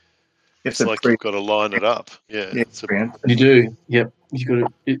 You have It's to like you've got to line it up. Yeah. yeah, It's a, preempt. You do. Yep. You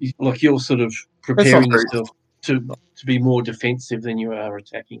got to like you're sort of That's not preparing very, yourself to be more defensive than you are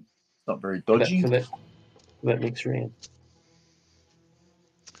attacking not very for dodgy. that next round.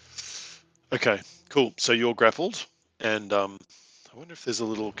 okay. Cool. So you're grappled, and I wonder if there's a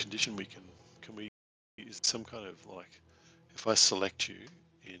little condition we can we use some kind of like if I select you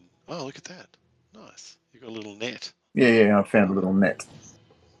in. Oh, look at that. Nice. You got a little net. Yeah, I found a little net.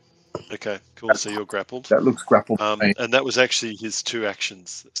 Okay. Cool. So you're grappled. That looks grappled to me. And that was actually his 2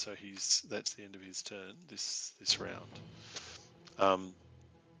 actions. So that's the end of his turn this round.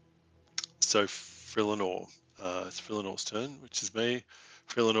 So Frillinor, it's Frillinor's turn, which is me.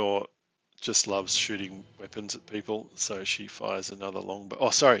 Frillinor just loves shooting weapons at people, so she fires another longbow. Oh,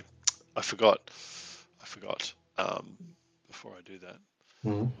 sorry, I forgot. Before I do that,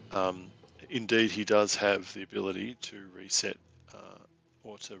 indeed, he does have the ability to reset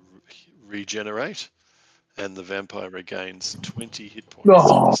or to regenerate, and the vampire regains 20 hit points at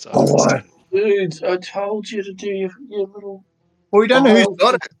the start of its turn. Dude, I told you to do your little. Well, we don't know who's Oh,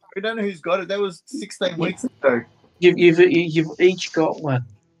 got it. We don't know who's got it. That was 16 weeks ago. You've each got one.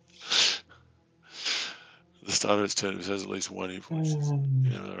 At the start of its turn, it has at least 1 hit point.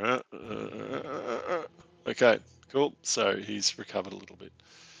 Okay, cool. So he's recovered a little bit.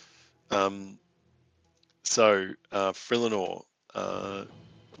 So Frillinor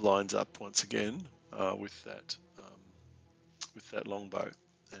lines up once again with that longbow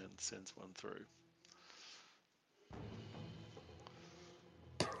and sends one through.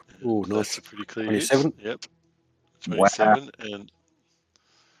 Ooh, That's nice. a pretty clear 27. hit. Yep. 27 and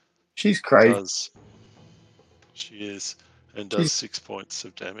She's crazy. she is and does 6 points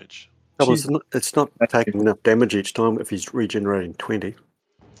of damage. It's not taking enough damage each time if he's regenerating 20.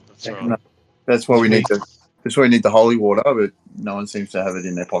 That's right. That's why we need the holy water, but no one seems to have it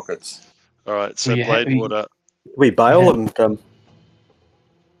in their pockets. All right, so Well, Blade Water. We bail and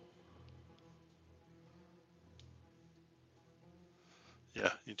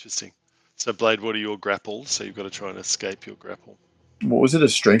Yeah, interesting. So Blade Water, you're grappled, so you've got to try and escape your grapple. What was it? A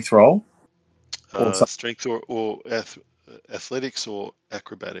strength roll? Strength or athletics or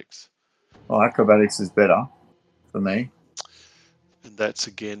acrobatics. Oh, acrobatics is better for me. And that's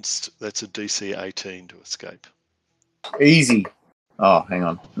a DC 18 to escape. Easy. Oh, hang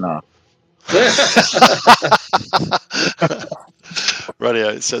on. No.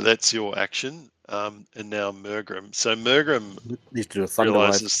 Rightio, so that's your action. And now Mergrim. So Mergrim needs to do a thunder wave.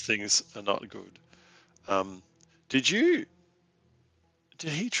 realizes things are not good. Did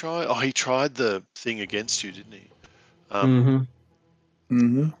he try? Oh, he tried the thing against you, didn't he? Can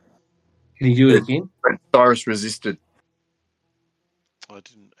he do it again? Cyrus resisted. I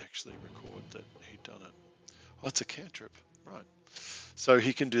didn't actually record that he'd done it. Oh, it's a cantrip, right? So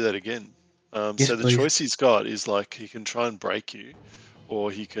he can do that again. Yes, so the please. choice he's got is like he can try and break you, or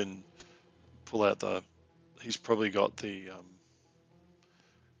he can pull out the. He's probably got the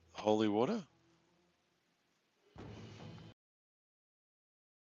holy water.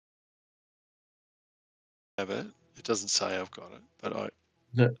 Have it. It doesn't say I've got it, but I.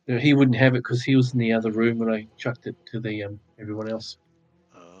 No, he wouldn't have it because he was in the other room when I chucked it to the everyone else.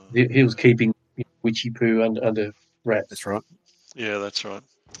 He was keeping witchy poo under wraps. That's right. Yeah, that's right.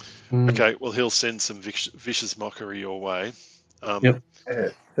 Okay, well he'll send some vicious mockery your way. Yep.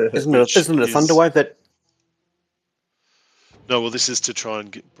 Isn't it a thunder wave that? No, well this is to try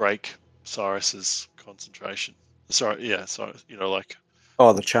and break Cyrus's concentration. Sorry, like.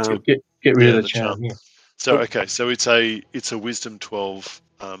 Oh, the charm. Get rid of the charm. Yeah. So okay, so it's a Wisdom 12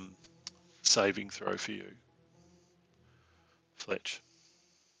 saving throw for you, Fletch.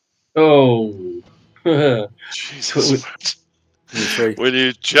 Oh. Jesus. Three. Will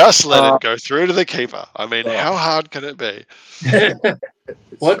you just let it go through to the keeper? I mean, how hard can it be?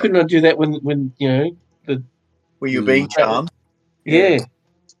 Why couldn't I do that when Were you being charmed? Yeah.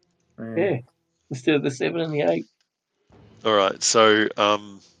 Instead of the 7 and the 8. All right, so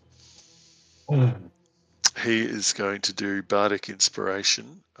he is going to do Bardic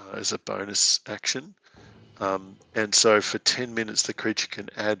Inspiration as a bonus action. And so for 10 minutes, the creature can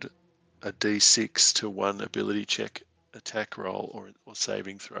add a d6 to one ability check, attack roll, or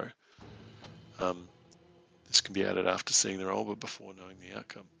saving throw. This can be added after seeing the roll, but before knowing the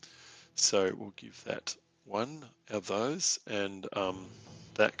outcome. So we'll give that one of those, and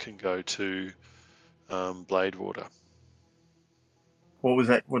that can go to Blade Water. What was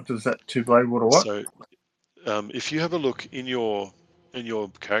that? What does that to Blade Water? What? So if you have a look in your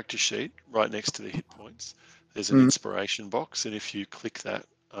character sheet, right next to the hit points, there's an inspiration box, and if you click that,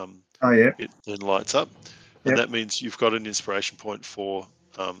 Oh yeah. it then lights up. And Yep. that means you've got an inspiration point for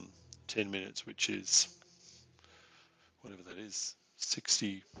 10 minutes, which is whatever that is,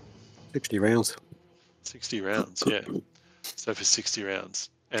 60 rounds. 60 rounds, yeah. So for 60 rounds.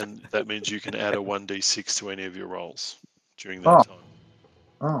 And that means you can add a 1d6 to any of your rolls during that time.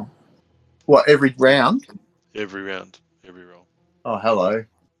 Oh. What, every round? Every round, every roll. Oh, hello.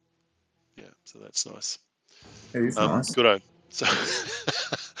 Yeah, so that's nice. It is nice. Goodo. So,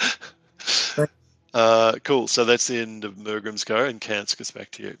 cool. So that's the end of Mergrim's go, and Kantz goes back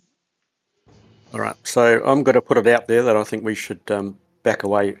to you. All right. So I'm going to put it out there that I think we should back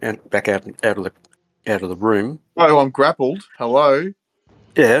away and back out of the room. Oh, I'm grappled. Hello.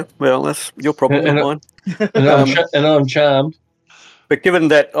 Yeah. Well, that's your problem, And- not mine. And I'm charmed. But given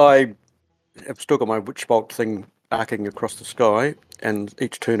that I have still got my witch bolt thing arcing across the sky, and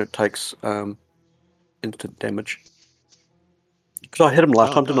each turn it takes instant damage. Because I hit him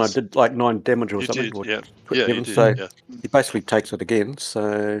last time, didn't I? I Nice. did like 9 damage or You something. did, or yeah. 20 Yeah, you damage, did, so yeah. he basically takes it again.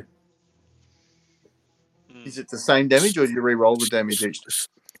 So Is it the same damage, or do you re-roll the damage each time?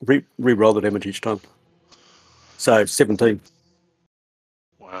 re-roll the damage each time. So 17.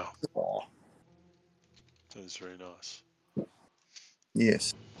 Wow, Oh, that is very nice.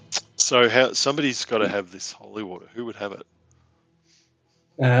 yes. So somebody's got to have this holy water. Who would have it?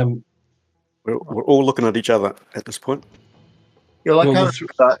 We're all looking at each other at this point. Yeah, well, I Well, can't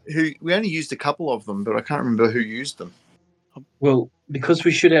remember who. We only used a couple of them, but I can't remember who used them. Well, because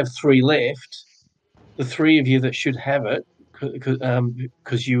we should have 3 left, the 3 of you that should have it,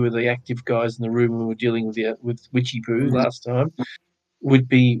 because you were the active guys in the room and were dealing with Witchy Poo last time, would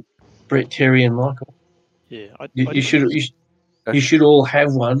be Brett, Terry, and Michael. Yeah, You should all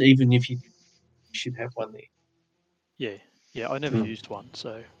have one, even if you should have one there. Yeah, I never used one,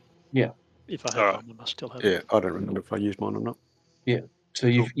 so Yeah. if I All have right. one, I must still have Yeah, it. I don't remember if I used mine or not. So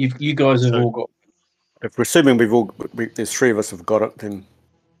you guys have So- all got. If we're assuming there's 3 of us have got it, then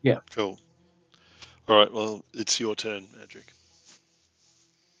Cool. All right, well, it's your turn, Adric.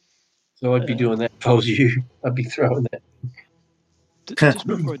 So I'd be doing that if I was you. I'd be throwing that. Just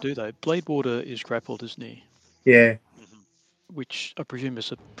before I do though, Bladewater is grappled, isn't he? Yeah. Which I presume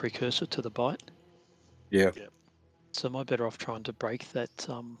is a precursor to the bite. yeah. So am I better off trying to break that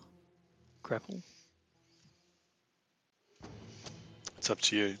grapple? It's up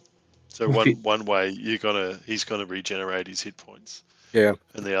to you. So If it- one way he's gonna regenerate his hit points, Yeah.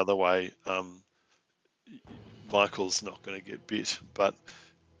 and the other way, Michael's not going to get bit, but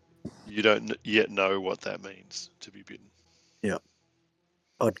you don't yet know what that means to be bitten.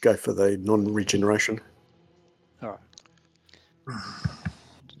 I'd go for the non-regeneration. All right.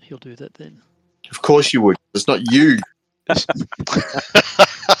 He'll do that then. Of course you would. It's not you. I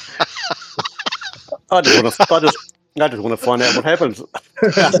just want to find out what happens.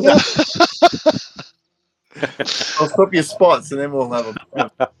 I'll swap your spots, and then we'll have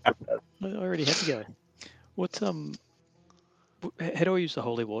a. I already had to go. What how do I use the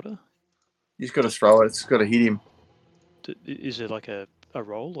holy water? He's got to throw it. It's got to hit him. Is it like a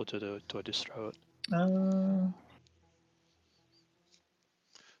roll, or do I just throw it?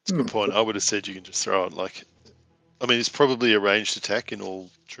 It's a good point. I would have said you can just throw it. It's probably a ranged attack in all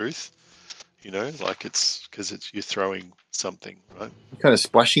truth. It's because you're throwing something, right? You're kind of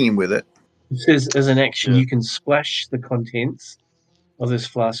splashing him with it. It says as an action, Yeah. you can splash the contents of this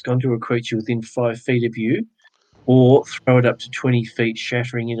flask onto a creature within 5 feet of you, or throw it up to 20 feet,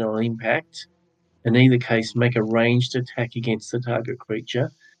 shattering it on impact. In either case, make a ranged attack against the target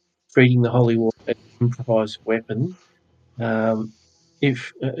creature, treating the holy water as an improvised weapon.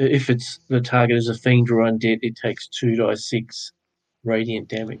 If it's the target is a fiend or undead, it takes 2d6 radiant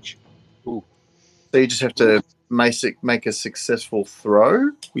damage. So you just have to make a successful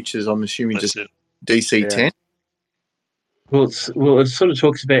throw, which is, I'm assuming, That's just it. DC Yeah. 10. Well, it sort of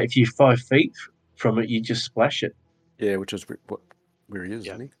talks about if you're 5 feet from it, you just splash it. Yeah, which is where he is,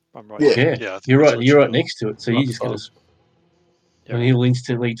 Yeah. isn't he? I'm right. Yeah. Yeah, Yeah, I think you're that's right. what You're you right do. next to it, so Right you're just going to, Yeah, and he'll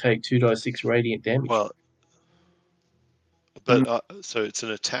instantly take 2d6 radiant damage. Well, but so it's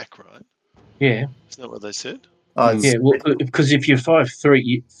an attack, right? Yeah, Isn't that what they said? yeah. Well, because if you're 5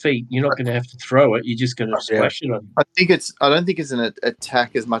 feet, you're not going to have to throw it. You're just going to splash it on. I don't think it's an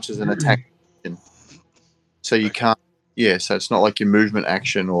attack as much as an attack action. So you can't. Yeah. So it's not like your movement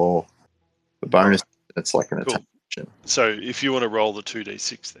action or the bonus. It's like an attack Cool. action. So if you want to roll the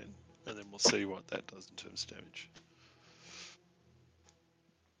 2d6 then, and then we'll see what that does in terms of damage.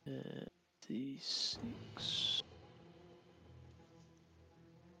 D6.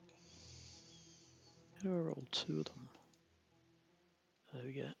 How do I roll 2 of them? There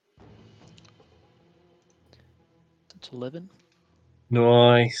we go. That's 11.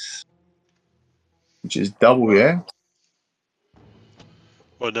 Nice. which is double, yeah.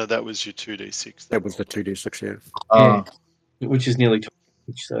 Well, no, that was your 2d6. That was the 2d6, yeah. Uh, Which is nearly 20,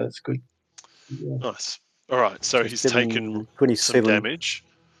 so that's good. Yeah. Nice. All right, so he's taken some 27. damage.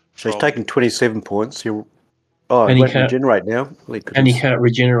 So he's from- taken 27 points. He'll. Oh, And he he won't can't- regenerate now. Holy And he goodness. can't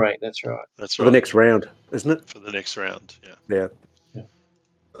regenerate, that's right. That's For right. the next round, isn't it? For the next round, yeah. Yeah.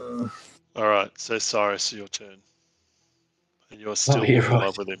 All right, so Cyrus, your turn. And you're still yeah, in right.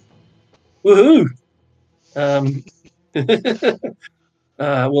 love with him. Woohoo!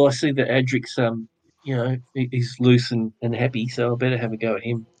 Well, I see that Adric's, he's loose and happy, so I better have a go at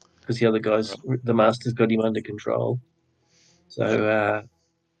him because the other guys, the master's got him under control. So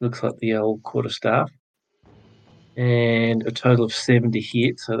looks like the old quarterstaff. And a total of 7 to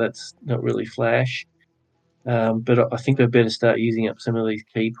hit, so that's not really flash. But I think I better start using up some of these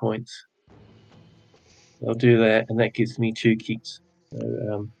key points. I'll do that, and that gives me 2 kicks.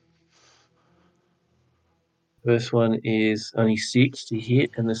 So, first one is only 6 to hit,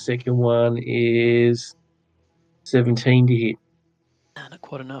 and the second one is 17 to hit. Nah, not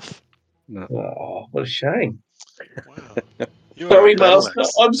quite enough. No. Oh, what a shame. Wow. You are Sorry, a battle Master.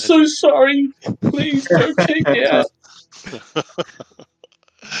 axe, I'm so Adric. sorry. Please don't take me out.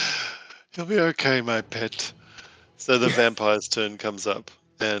 You'll be okay, my pet. So the vampire's turn comes up,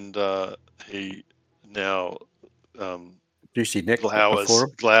 and he now Juicy neck before him.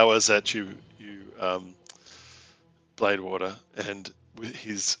 glowers at you, Bladewater, and with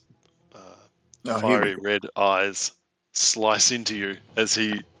his fiery red eyes slice into you as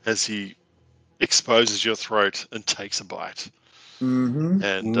he exposes your throat and takes a bite. Mm-hmm.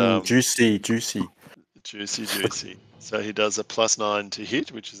 And Juicy. juicy. So he does a +9 to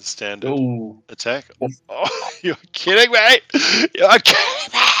hit, which is a standard Oh, attack. Oh, you're kidding me! You're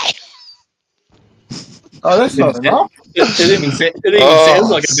kidding me! Oh, that's not enough. it even sounds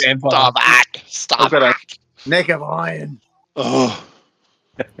like a vampire. Stop I've got it! Neck of iron. Oh,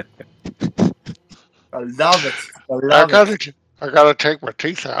 I love it. I love it. I gotta take my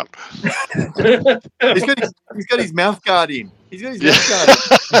teeth out. He's got his mouth guard in. He's got his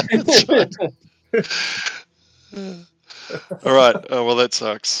mouth guard in. All right. Oh well, that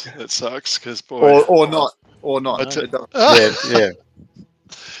sucks. That sucks because boy. Or not. But, It doesn't-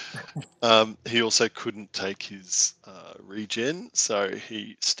 Yeah. He also couldn't take his regen, so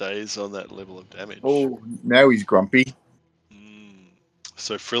he stays on that level of damage. Oh, now he's grumpy.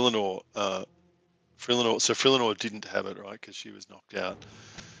 So Frillinor didn't have it, right? Because she was knocked out.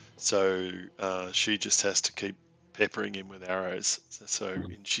 So she just has to keep peppering him with arrows. So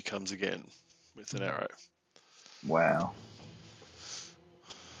in she comes again with an arrow. Wow.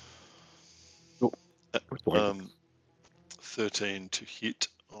 13 to hit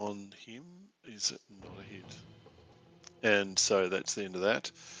on him is not a hit. And so that's the end of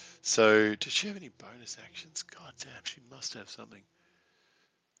that. So does she have any bonus actions? God damn, she must have something.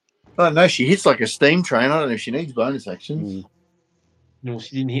 I don't know. She hits like a steam train. I don't know if she needs bonus actions. No,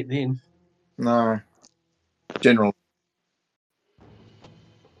 she didn't hit then. No. General.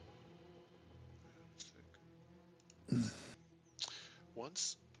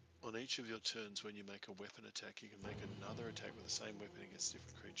 Once on each of your turns, when you make a weapon attack, you can make another attack with the same weapon against a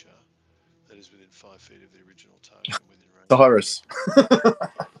different creature that is within 5 feet of the original target and within range. Cyrus.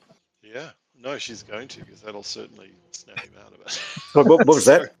 Yeah, no, she's going to, because that'll certainly snap him out of it. What was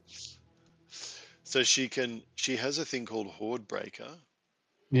that? So she has a thing called Horde Breaker,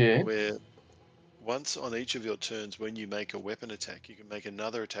 Yeah. where once on each of your turns, when you make a weapon attack, you can make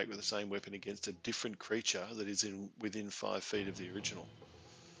another attack with the same weapon against a different creature that is within 5 feet of the original.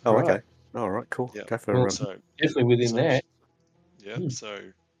 Oh, Right. okay. All right, cool. Yeah. Go for a run. So Definitely within that. yeah, so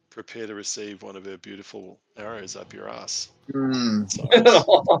prepare to receive one of her beautiful arrows up your ass.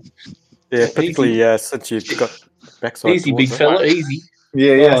 Mm. Yeah, particularly since you've got backside Easy, big towards it. fella, easy.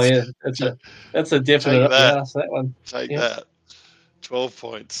 Yeah, Oh, yeah. yeah. That's a definite up the that. ass, that one. Take Yep. that. 12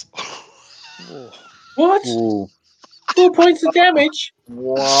 points. Oh, What? Ooh. 4 points of damage?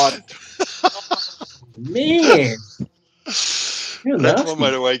 What? Man. You're That's nasty. one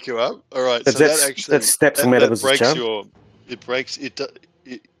way to wake you up. All right, That- so that's- that actually that snaps him out of his breaks charm.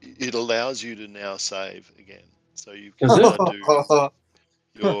 it allows you to now save again. So you Does can it? now do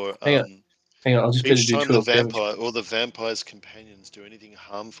your Hang on, I'll just better each do time the 12 damage. vampire or the vampire's companions do anything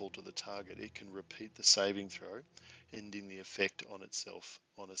harmful to the target, it can repeat the saving throw, ending the effect on itself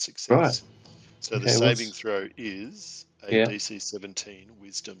on a success. Right. So the Okay, saving throw is a Yeah. DC 17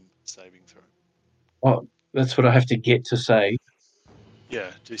 Wisdom saving throw. Oh, that's what I have to get to say.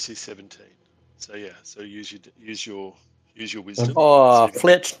 Yeah, DC 17. So yeah, so use your Use your wisdom. Oh, See if you-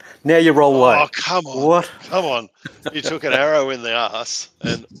 Fletch, now you roll Oh, away. come on. What? Come on. You took an arrow in the ass,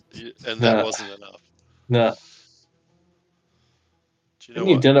 and that No. wasn't enough. No. Do you know Haven't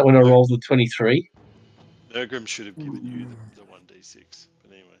you what? done it when I rolled the 23? Mergrim should have given you the 1d6.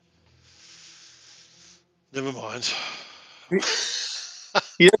 But anyway. Never mind.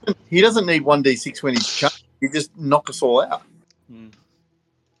 He doesn't need 1d6 when he's charged. He just knock us all out. Mm.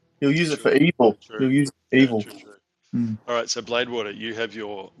 He'll use it for True. evil. True. He'll use it for Yeah, evil. true, true. Mm. All right, so Bladewater, you have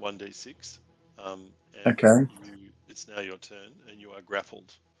your 1d6. And Okay. it's now your turn, and you are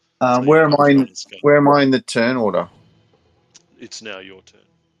grappled. So Where you am can't I? try and escape. Where am I in the turn order? It's now your turn.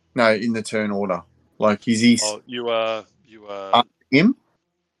 No, in the turn order. Like, is he Oh, you are. him?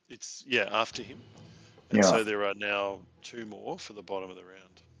 It's after him, and Yeah. so there are now 2 more for the bottom of the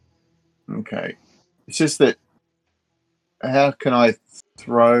round. Okay. It's just that. How can I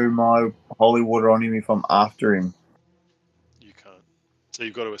throw my holy water on him if I'm after him? You can't. So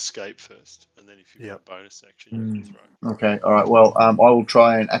you've got to escape first, and then if you've got a bonus action, you can throw. Okay. All right. Well, I will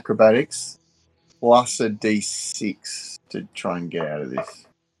try an acrobatics plus a d6 to try and get out of this.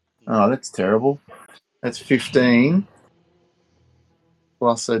 Oh, that's terrible. That's 15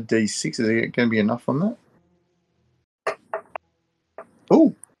 plus a d6. Is it going to be enough on that?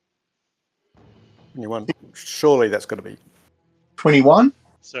 Oh, 21. Surely that's got to be 21.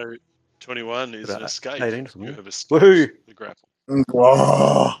 So 21 is an about escape. 18 or something. You have escaped Woohoo! the grapple.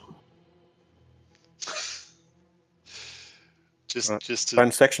 Whoa. Just Right. to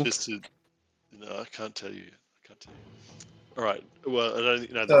Bonus section. no, I can't tell you. All right. Well, I don't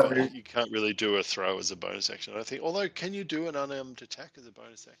think So- you can't really do a throw as a bonus action. I think. Although, can you do an unarmed attack as a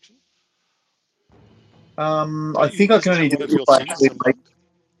bonus action? I think I can only do one of it your if I things. actually make,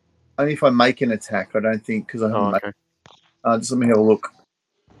 only if I make an attack. I don't think because I haven't Oh, made. okay. Just let me have a look.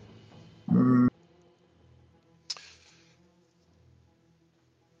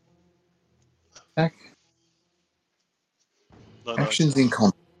 Attack. No, Actions in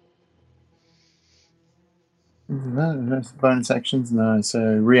combat. No, bonus actions. No, so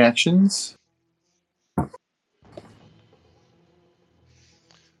reactions.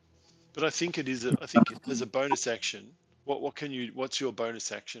 But I think it is. I think as a bonus action, what can you? What's your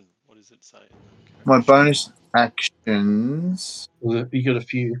bonus action? What does it say? My bonus actions. You got a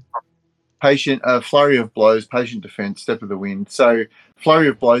few. Patient, flurry of blows, patient defense, step of the wind. So, flurry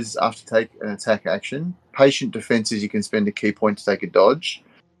of blows is after take an attack action. Patient defense is you can spend a key point to take a dodge.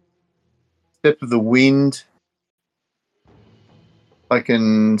 Step of the wind, I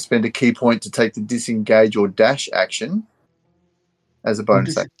can spend a key point to take the disengage or dash action as a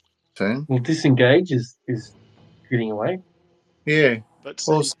bonus action turn. Well, disengage is getting away. Yeah. But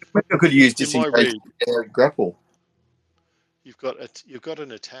Well, see, maybe I could use in my disengage read, to grapple. you've got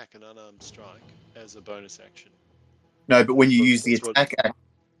an attack, an unarmed strike, as a bonus action. No, but when you That's use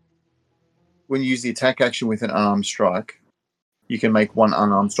the attack action with an unarmed strike, you can make one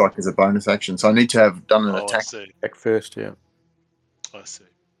unarmed strike as a bonus action. So I need to have done an attack. I see. Back first, yeah. I see.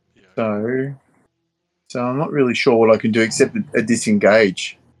 Yeah. So I'm not really sure what I can do except a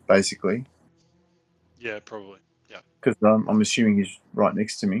disengage, basically, Yeah, probably. Yeah. because I'm assuming he's right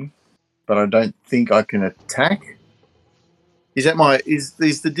next to me, but I don't think I can attack. Is that is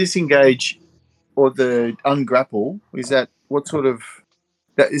the disengage or the ungrapple? Is that what sort of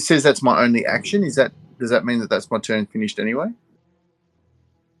that? It says that's my only action. Does that mean that that's my turn finished anyway?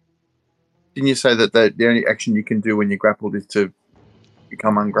 Didn't you say that the only action you can do when you're grappled is to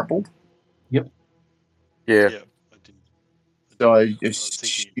become ungrappled? Yeah. Yeah. I didn't. So I was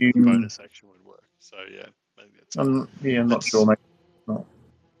thinking assume. bonus action would work. So yeah, maybe that's. I'm not sure. Maybe.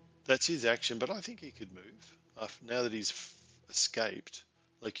 That's his action, but I think he could move. Now that he's escaped,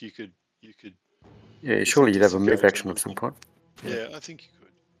 like you could. Yeah, surely you'd have a move disengage action and of some move kind. Yeah, I think you could.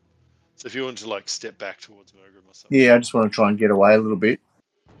 So if you wanted to like step back towards Mergrim or something. Yeah, I just want to try and get away a little bit.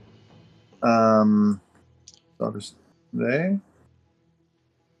 So I'll just there,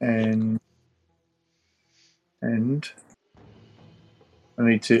 and I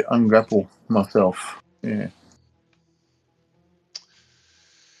need to ungrapple myself. Yeah.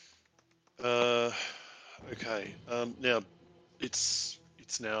 Okay. Now it's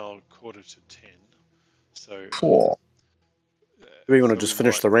now 9:45. So. Cool. Do we want to so just we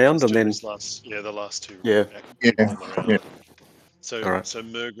finish might- the round let's and do then? this the last two. Yeah. People on the round. Yeah. So All right. so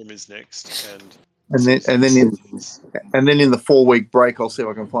Mergrim is next, and And then in the 4-week break, I'll see if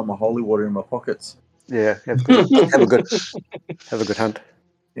I can find my holy water in my pockets. Yeah, have a good hunt.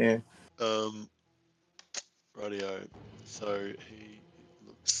 Yeah. Rightio. So he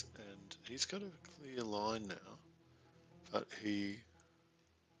looks, and he's got a clear line now, but he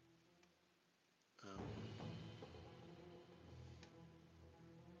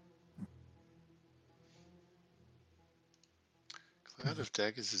of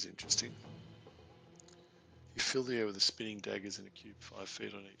daggers is interesting. You fill the air with the spinning daggers in a cube 5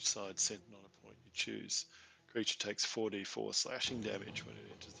 feet on each side, centered on a point you choose. Creature takes 4d4 slashing damage when it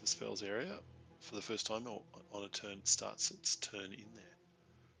enters the spell's area for the first time, or on a turn it starts its turn in there.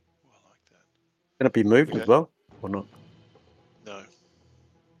 Oh, I like that. Can it be moved Okay. as well, or not? No.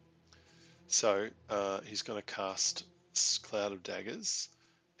 So he's going to cast Cloud of Daggers,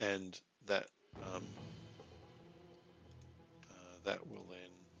 and that that will then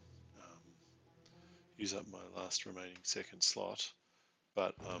use up my last remaining second slot.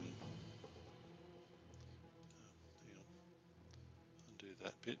 But hang on, undo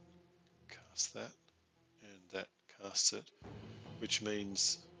that bit, cast that, and that casts it, which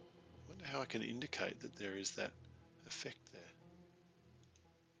means I wonder how I can indicate that there is that effect there.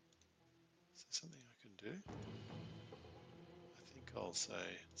 Is there something I can do? I think I'll say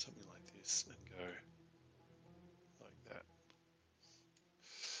something like this and go like that.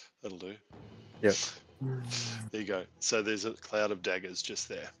 That'll do. Yep. There you go. So there's a cloud of daggers just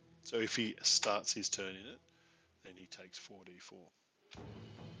there. So if he starts his turn in it, then he takes 4d4.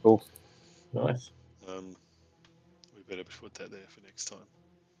 Cool. Nice. We better put that there for next time.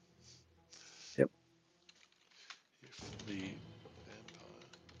 Yep. If the vampire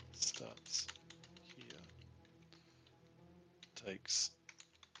starts here, takes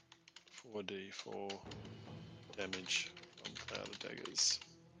 4d4 damage from cloud of daggers.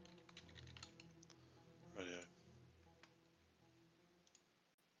 Rightio.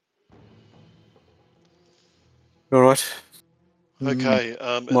 All right. Okay,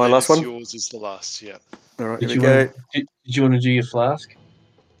 and My then last one? yours is the last, yeah. All right. Did Here you we go. want? Did you want to do your flask?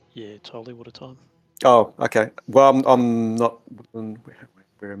 Yeah, it's holy water time. Oh, okay. Well, I'm not.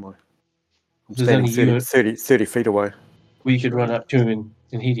 Where am I? I'm There's standing only you 30 feet away. We could run up to him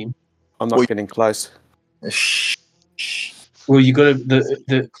and hit him. I'm not getting close. Well, you got to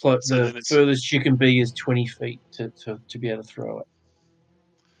So then it's- furthest you can be is 20 feet to be able to throw it.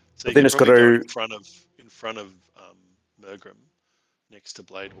 So you then can it's probably got go to- in front of Mergrim, next to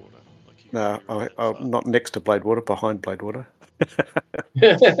Bladewater. Like you No, can be really far. not next to Bladewater, behind Bladewater.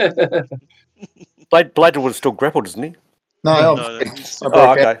 Yeah, Bladewater's still grappled, isn't he? No, No, he's I Oh,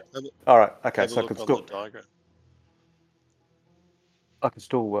 broke out. okay. Have All right. Okay, have a so I look can on still, the diagram.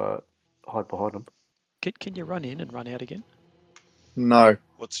 hide behind him. Can you run in and run out again? No.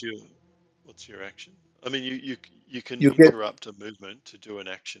 What's your action? I mean, you can You'll get- interrupt a movement to do an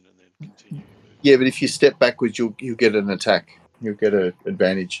action and then continue. Yeah, but if you step backwards, you'll get an attack. You'll get an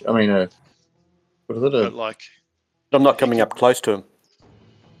advantage. I mean, what is it? But like, I'm not He coming can- up close to him.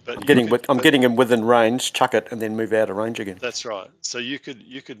 but I'm you getting could- I'm but getting him within range, chuck it, and then move out of range again. That's right. So you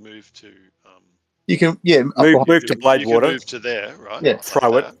could move to You can, yeah, up Move behind- to you can Bladewater, move to there, right? Yeah. Like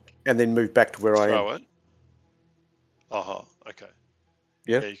throw it, that. and then move back to where I am. Throw it. Okay.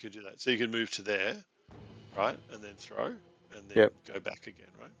 Yeah. you could do that. So you could move to there, right, and then throw, and then Yep. go back again,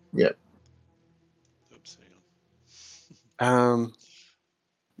 right? Yep. Oops, hang on.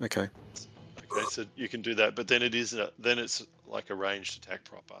 Okay. Okay, so you can do that, but then it's like a ranged attack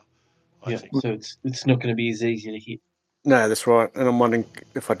proper. I think. so it's not going to be as easy to hit. No, that's right. And I'm wondering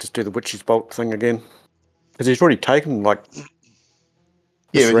if I just do the Witch's Bolt thing again. Because he's already taken, like, Yeah,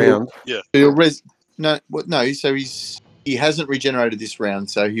 this but he'll- round. No. So he hasn't regenerated this round,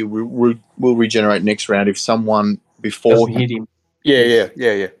 so he will regenerate next round if someone before Doesn't him. hit him.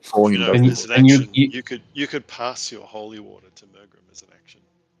 Yeah. Before You him know, And as an and you- action, you- you could pass your holy water to Mergrim as an action.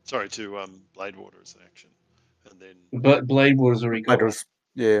 Sorry, to Bladewater as an action, and then But Bladewater's already got one.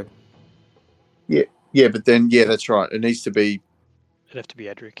 Yeah. Yeah, but then that's right. It needs to be. It'd have to be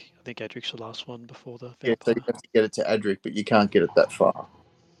Adric. I think Adric's the last one before the Yeah, so vampire. you have to get it to Adric, but you can't get it that far.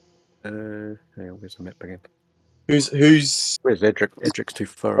 Hang on, where's the map again? Who's Where's Edric? Edric's too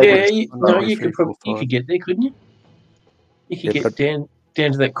far Yeah, away. you could get there, couldn't you? You could Yeah, get but- down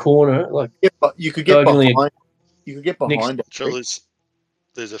to that corner, like Yeah, but you could get Diagonally- behind. You could get behind. so Adric.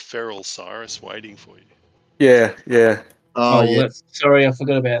 there's a feral Cyrus waiting for you. Yeah. Oh, yeah. sorry, I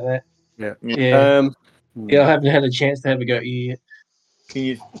forgot about that. Yeah. Yeah, I haven't had a chance to have a go at you yet. Can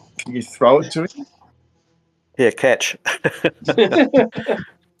you throw it to him? Yeah, catch.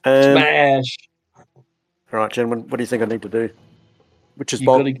 Smash! All right, gentlemen, what do you think I need to do? Witch's You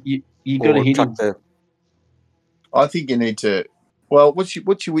Bolt got to or hit chuck him. the... I think you need to. Well, what's your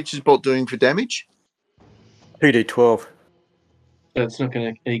Witch's Bolt doing for damage? 2d12. So it's not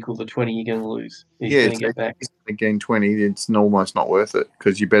going to equal the 20 you're going to lose. He's Yeah, going to get back. Again, 20. It's almost not worth it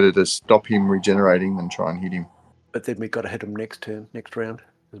because you better to stop him regenerating than try and hit him. But then we've got to hit him next round.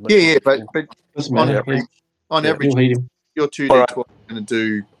 as much Yeah, as we but can. Doesn't on matter. average, on Yeah. average, You'll hit him. your 2d12 All right. is going to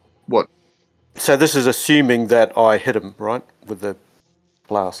do what? So this is assuming that I hit him, right? With the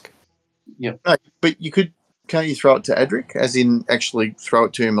flask. No, but can't you throw it to Adric? As in, actually throw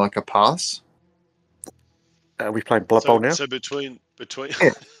it to him like a pass? Are we playing Blood Bowl now? So between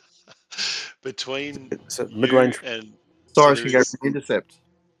Yeah. between It's a you mid-range. and Cyrus so can go for an intercept.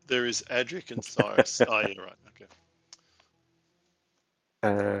 there is Adric and Cyrus. Oh, yeah, right.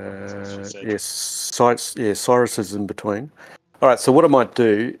 Okay. Yes, Cyrus is in between. All right, so what I might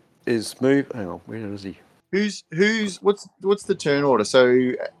do is move. Hang on, where is he? What's the turn order?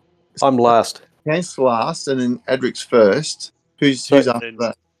 So I'm last. Kant's last, and then Adric's first. Who's And after then,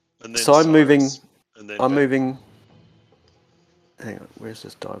 that? and then So I'm moving. Cyrus, and then I'm Van- moving. Hang on, where's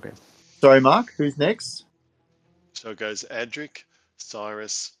this diagram? Sorry, Mark. Who's next? So it goes Adric,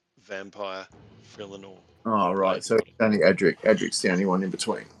 Cyrus, Vampire, Frelinor. Oh, right. So it's only Adric. Adric's the only one in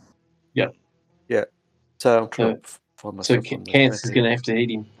between. So I'm trying to find So myself. on the Cance map is here. going to have to hit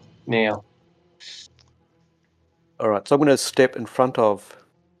him now. All right, so I'm going to step in front of.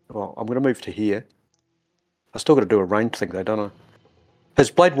 Well, I'm going to move to here. I still got to do a range thing though, don't I? Has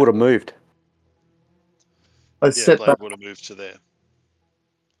Bladewater moved? Let's Yeah, set back. Blade would have moved to there.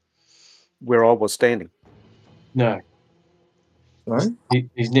 Where I was standing. No, Sorry?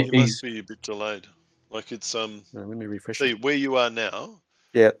 he's You must be a bit delayed. Like it's No, let me refresh. see it. where you are now.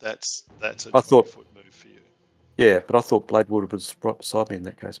 Yeah, That's a I thought- 20-foot move for you. yeah, but I thought Bladewater was right beside me in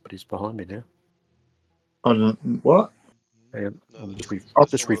that case, but he's behind me now. I don't, what? Hang on, No, I'm that's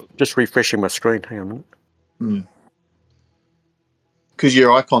not what- just refreshing my screen. Hang on a minute. Because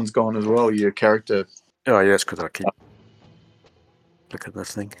your icon's gone as well. Your character. Oh, yeah, it's because I keep looking at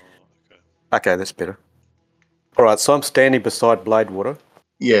this thing. Oh, okay. Okay, that's better. All right, so I'm standing beside Bladewater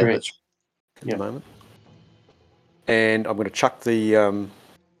Yeah, Correct. that's at Yeah. the moment. And I'm going to chuck the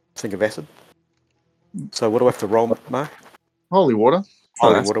thing of acid. So what do I have to roll, Mark? holy water.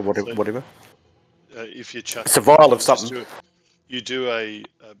 Holy Nice. water, whatever. If you chuck It's a vial of you just something. you do an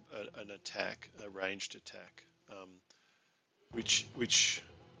attack, a ranged attack, which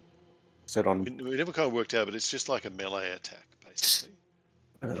Is that on? we never kind of worked out, but it's just like a melee attack basically.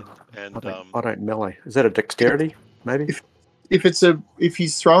 And I don't melee. Is that a dexterity? Maybe. If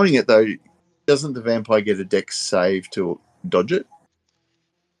he's throwing it though, doesn't the vampire get a dex save to dodge it?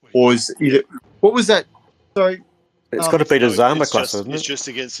 Or is it? What was that? Sorry. It's got to beat his armor it's class, just, isn't It's it? just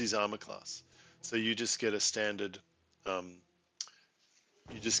against his armor class. So you just get a standard.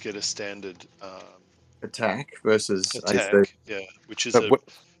 You just get a standard Attack versus AC, attack. Yeah, which is But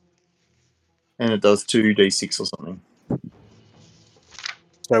and it does 2d6 or something.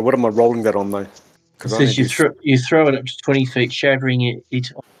 so what am I rolling that on though? It Because says you throw it up to 20 feet, shattering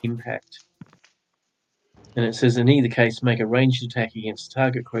it on impact. And it says in either case, make a ranged attack against the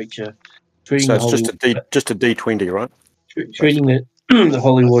target creature, treating so the it's holy just a D20, right? treating the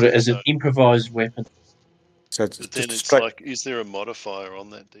holy I water think as an so. improvised weapon. So it's But then just a it's straight. like, is there a modifier on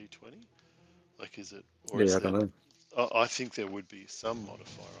that D20? Like, is it? Or Yeah, is I don't know. I think there would be some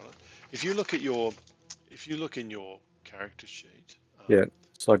modifier on it. If you look in your character sheet, Yeah,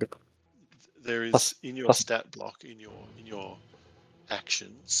 it's like there is Plus- in your plus- stat block in your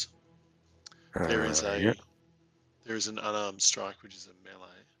actions. yeah. There is an unarmed strike, which is a melee.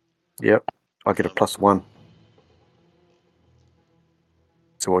 Yep, I get a Um, +1.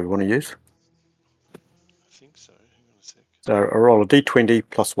 So what we want to use? I think so. Hang on a sec. So I roll a D20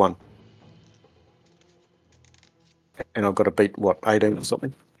 +1. And I've got to beat, what, 18 or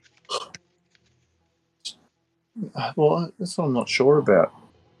something? Well, that's what I'm not sure about.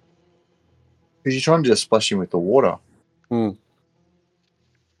 Because you're trying to just splash him with the water. Hmm.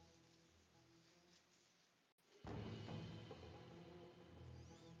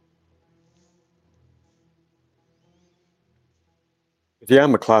 The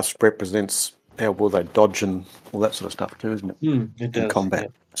armor class represents how well they dodge and all that sort of stuff too, isn't it? It does. In combat. yeah.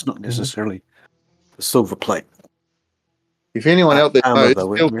 It's not necessarily the silver plate. If anyone out there Armor, knows,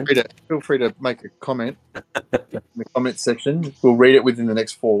 though, feel free to make a comment in the comment section. We'll read it within the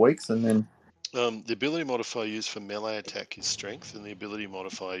next 4 weeks, and then The ability modifier used for melee attack is strength, and the ability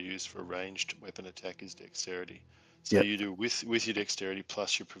modifier used for ranged weapon attack is dexterity. So Yep. you do with your dexterity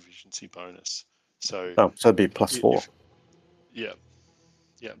plus your proficiency bonus. So Oh, so it'd be +4.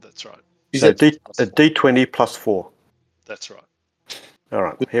 Yeah, that's right. is So it a D20 +4. That's right. All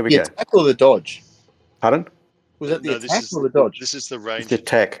right, here we the go. attack or the dodge? Pardon? Was that the No, attack or the dodge? This is the range the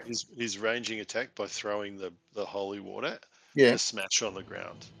attack. He's ranging attack by throwing the holy water Yeah. to smash on the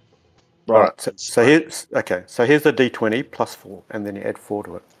ground. All right. And So here's So here's the D20 +4, and then you add 4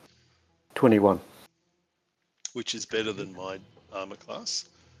 to it. 21. Which is better than my armor class.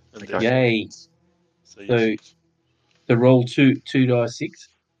 And Okay. therefore- Yay. So So- The roll two dice 6.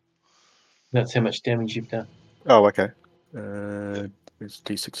 That's how much damage you've done. Oh, okay. Where's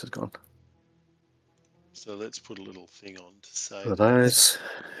D6 is gone? So let's put a little thing on to say. For those.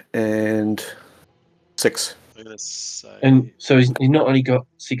 And 6. I'm going to say. And so he's not only got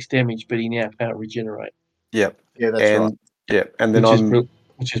 6 damage, but he now can't regenerate, Yep. Yeah, that's And right. yeah, and then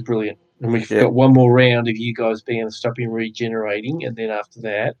which is brilliant. And we've Yeah. got one more round of you guys being able to stop him regenerating, and then after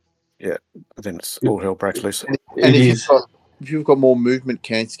that, then it's all hell breaks loose. And it if is. you've got more movement,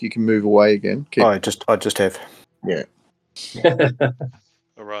 Kansk, you can move away again. I just have. Yeah.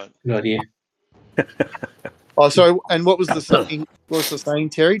 All right. Good idea. Oh, sorry. And what was the saying? What was the saying,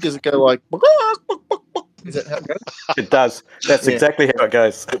 Terry? Does it go like? Is that how it goes? It does. That's Yeah. exactly how it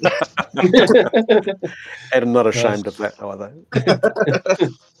goes. And I'm not ashamed of that either.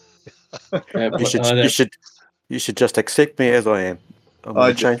 You should just accept me as I am.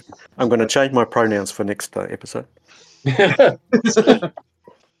 I'm going to change my pronouns for next episode. Right.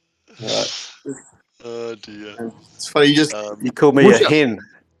 Oh dear. It's funny. You just You call me Whoosh a up. hen.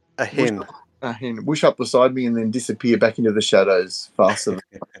 A hen. whoosh up beside me and then disappear back into the shadows faster.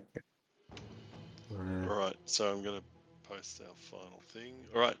 All right. So I'm going to post our final thing.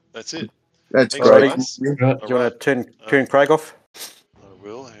 All right. That's it. That's Thanks, great. guys. Right. Do you want to turn Craig off? I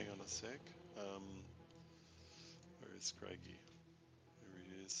will. Hang on a sec. Where is Craigie? There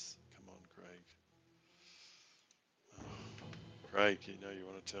he is. Come on, Craig. Craig, you know you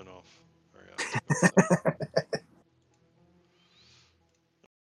want to turn off. Hurry up.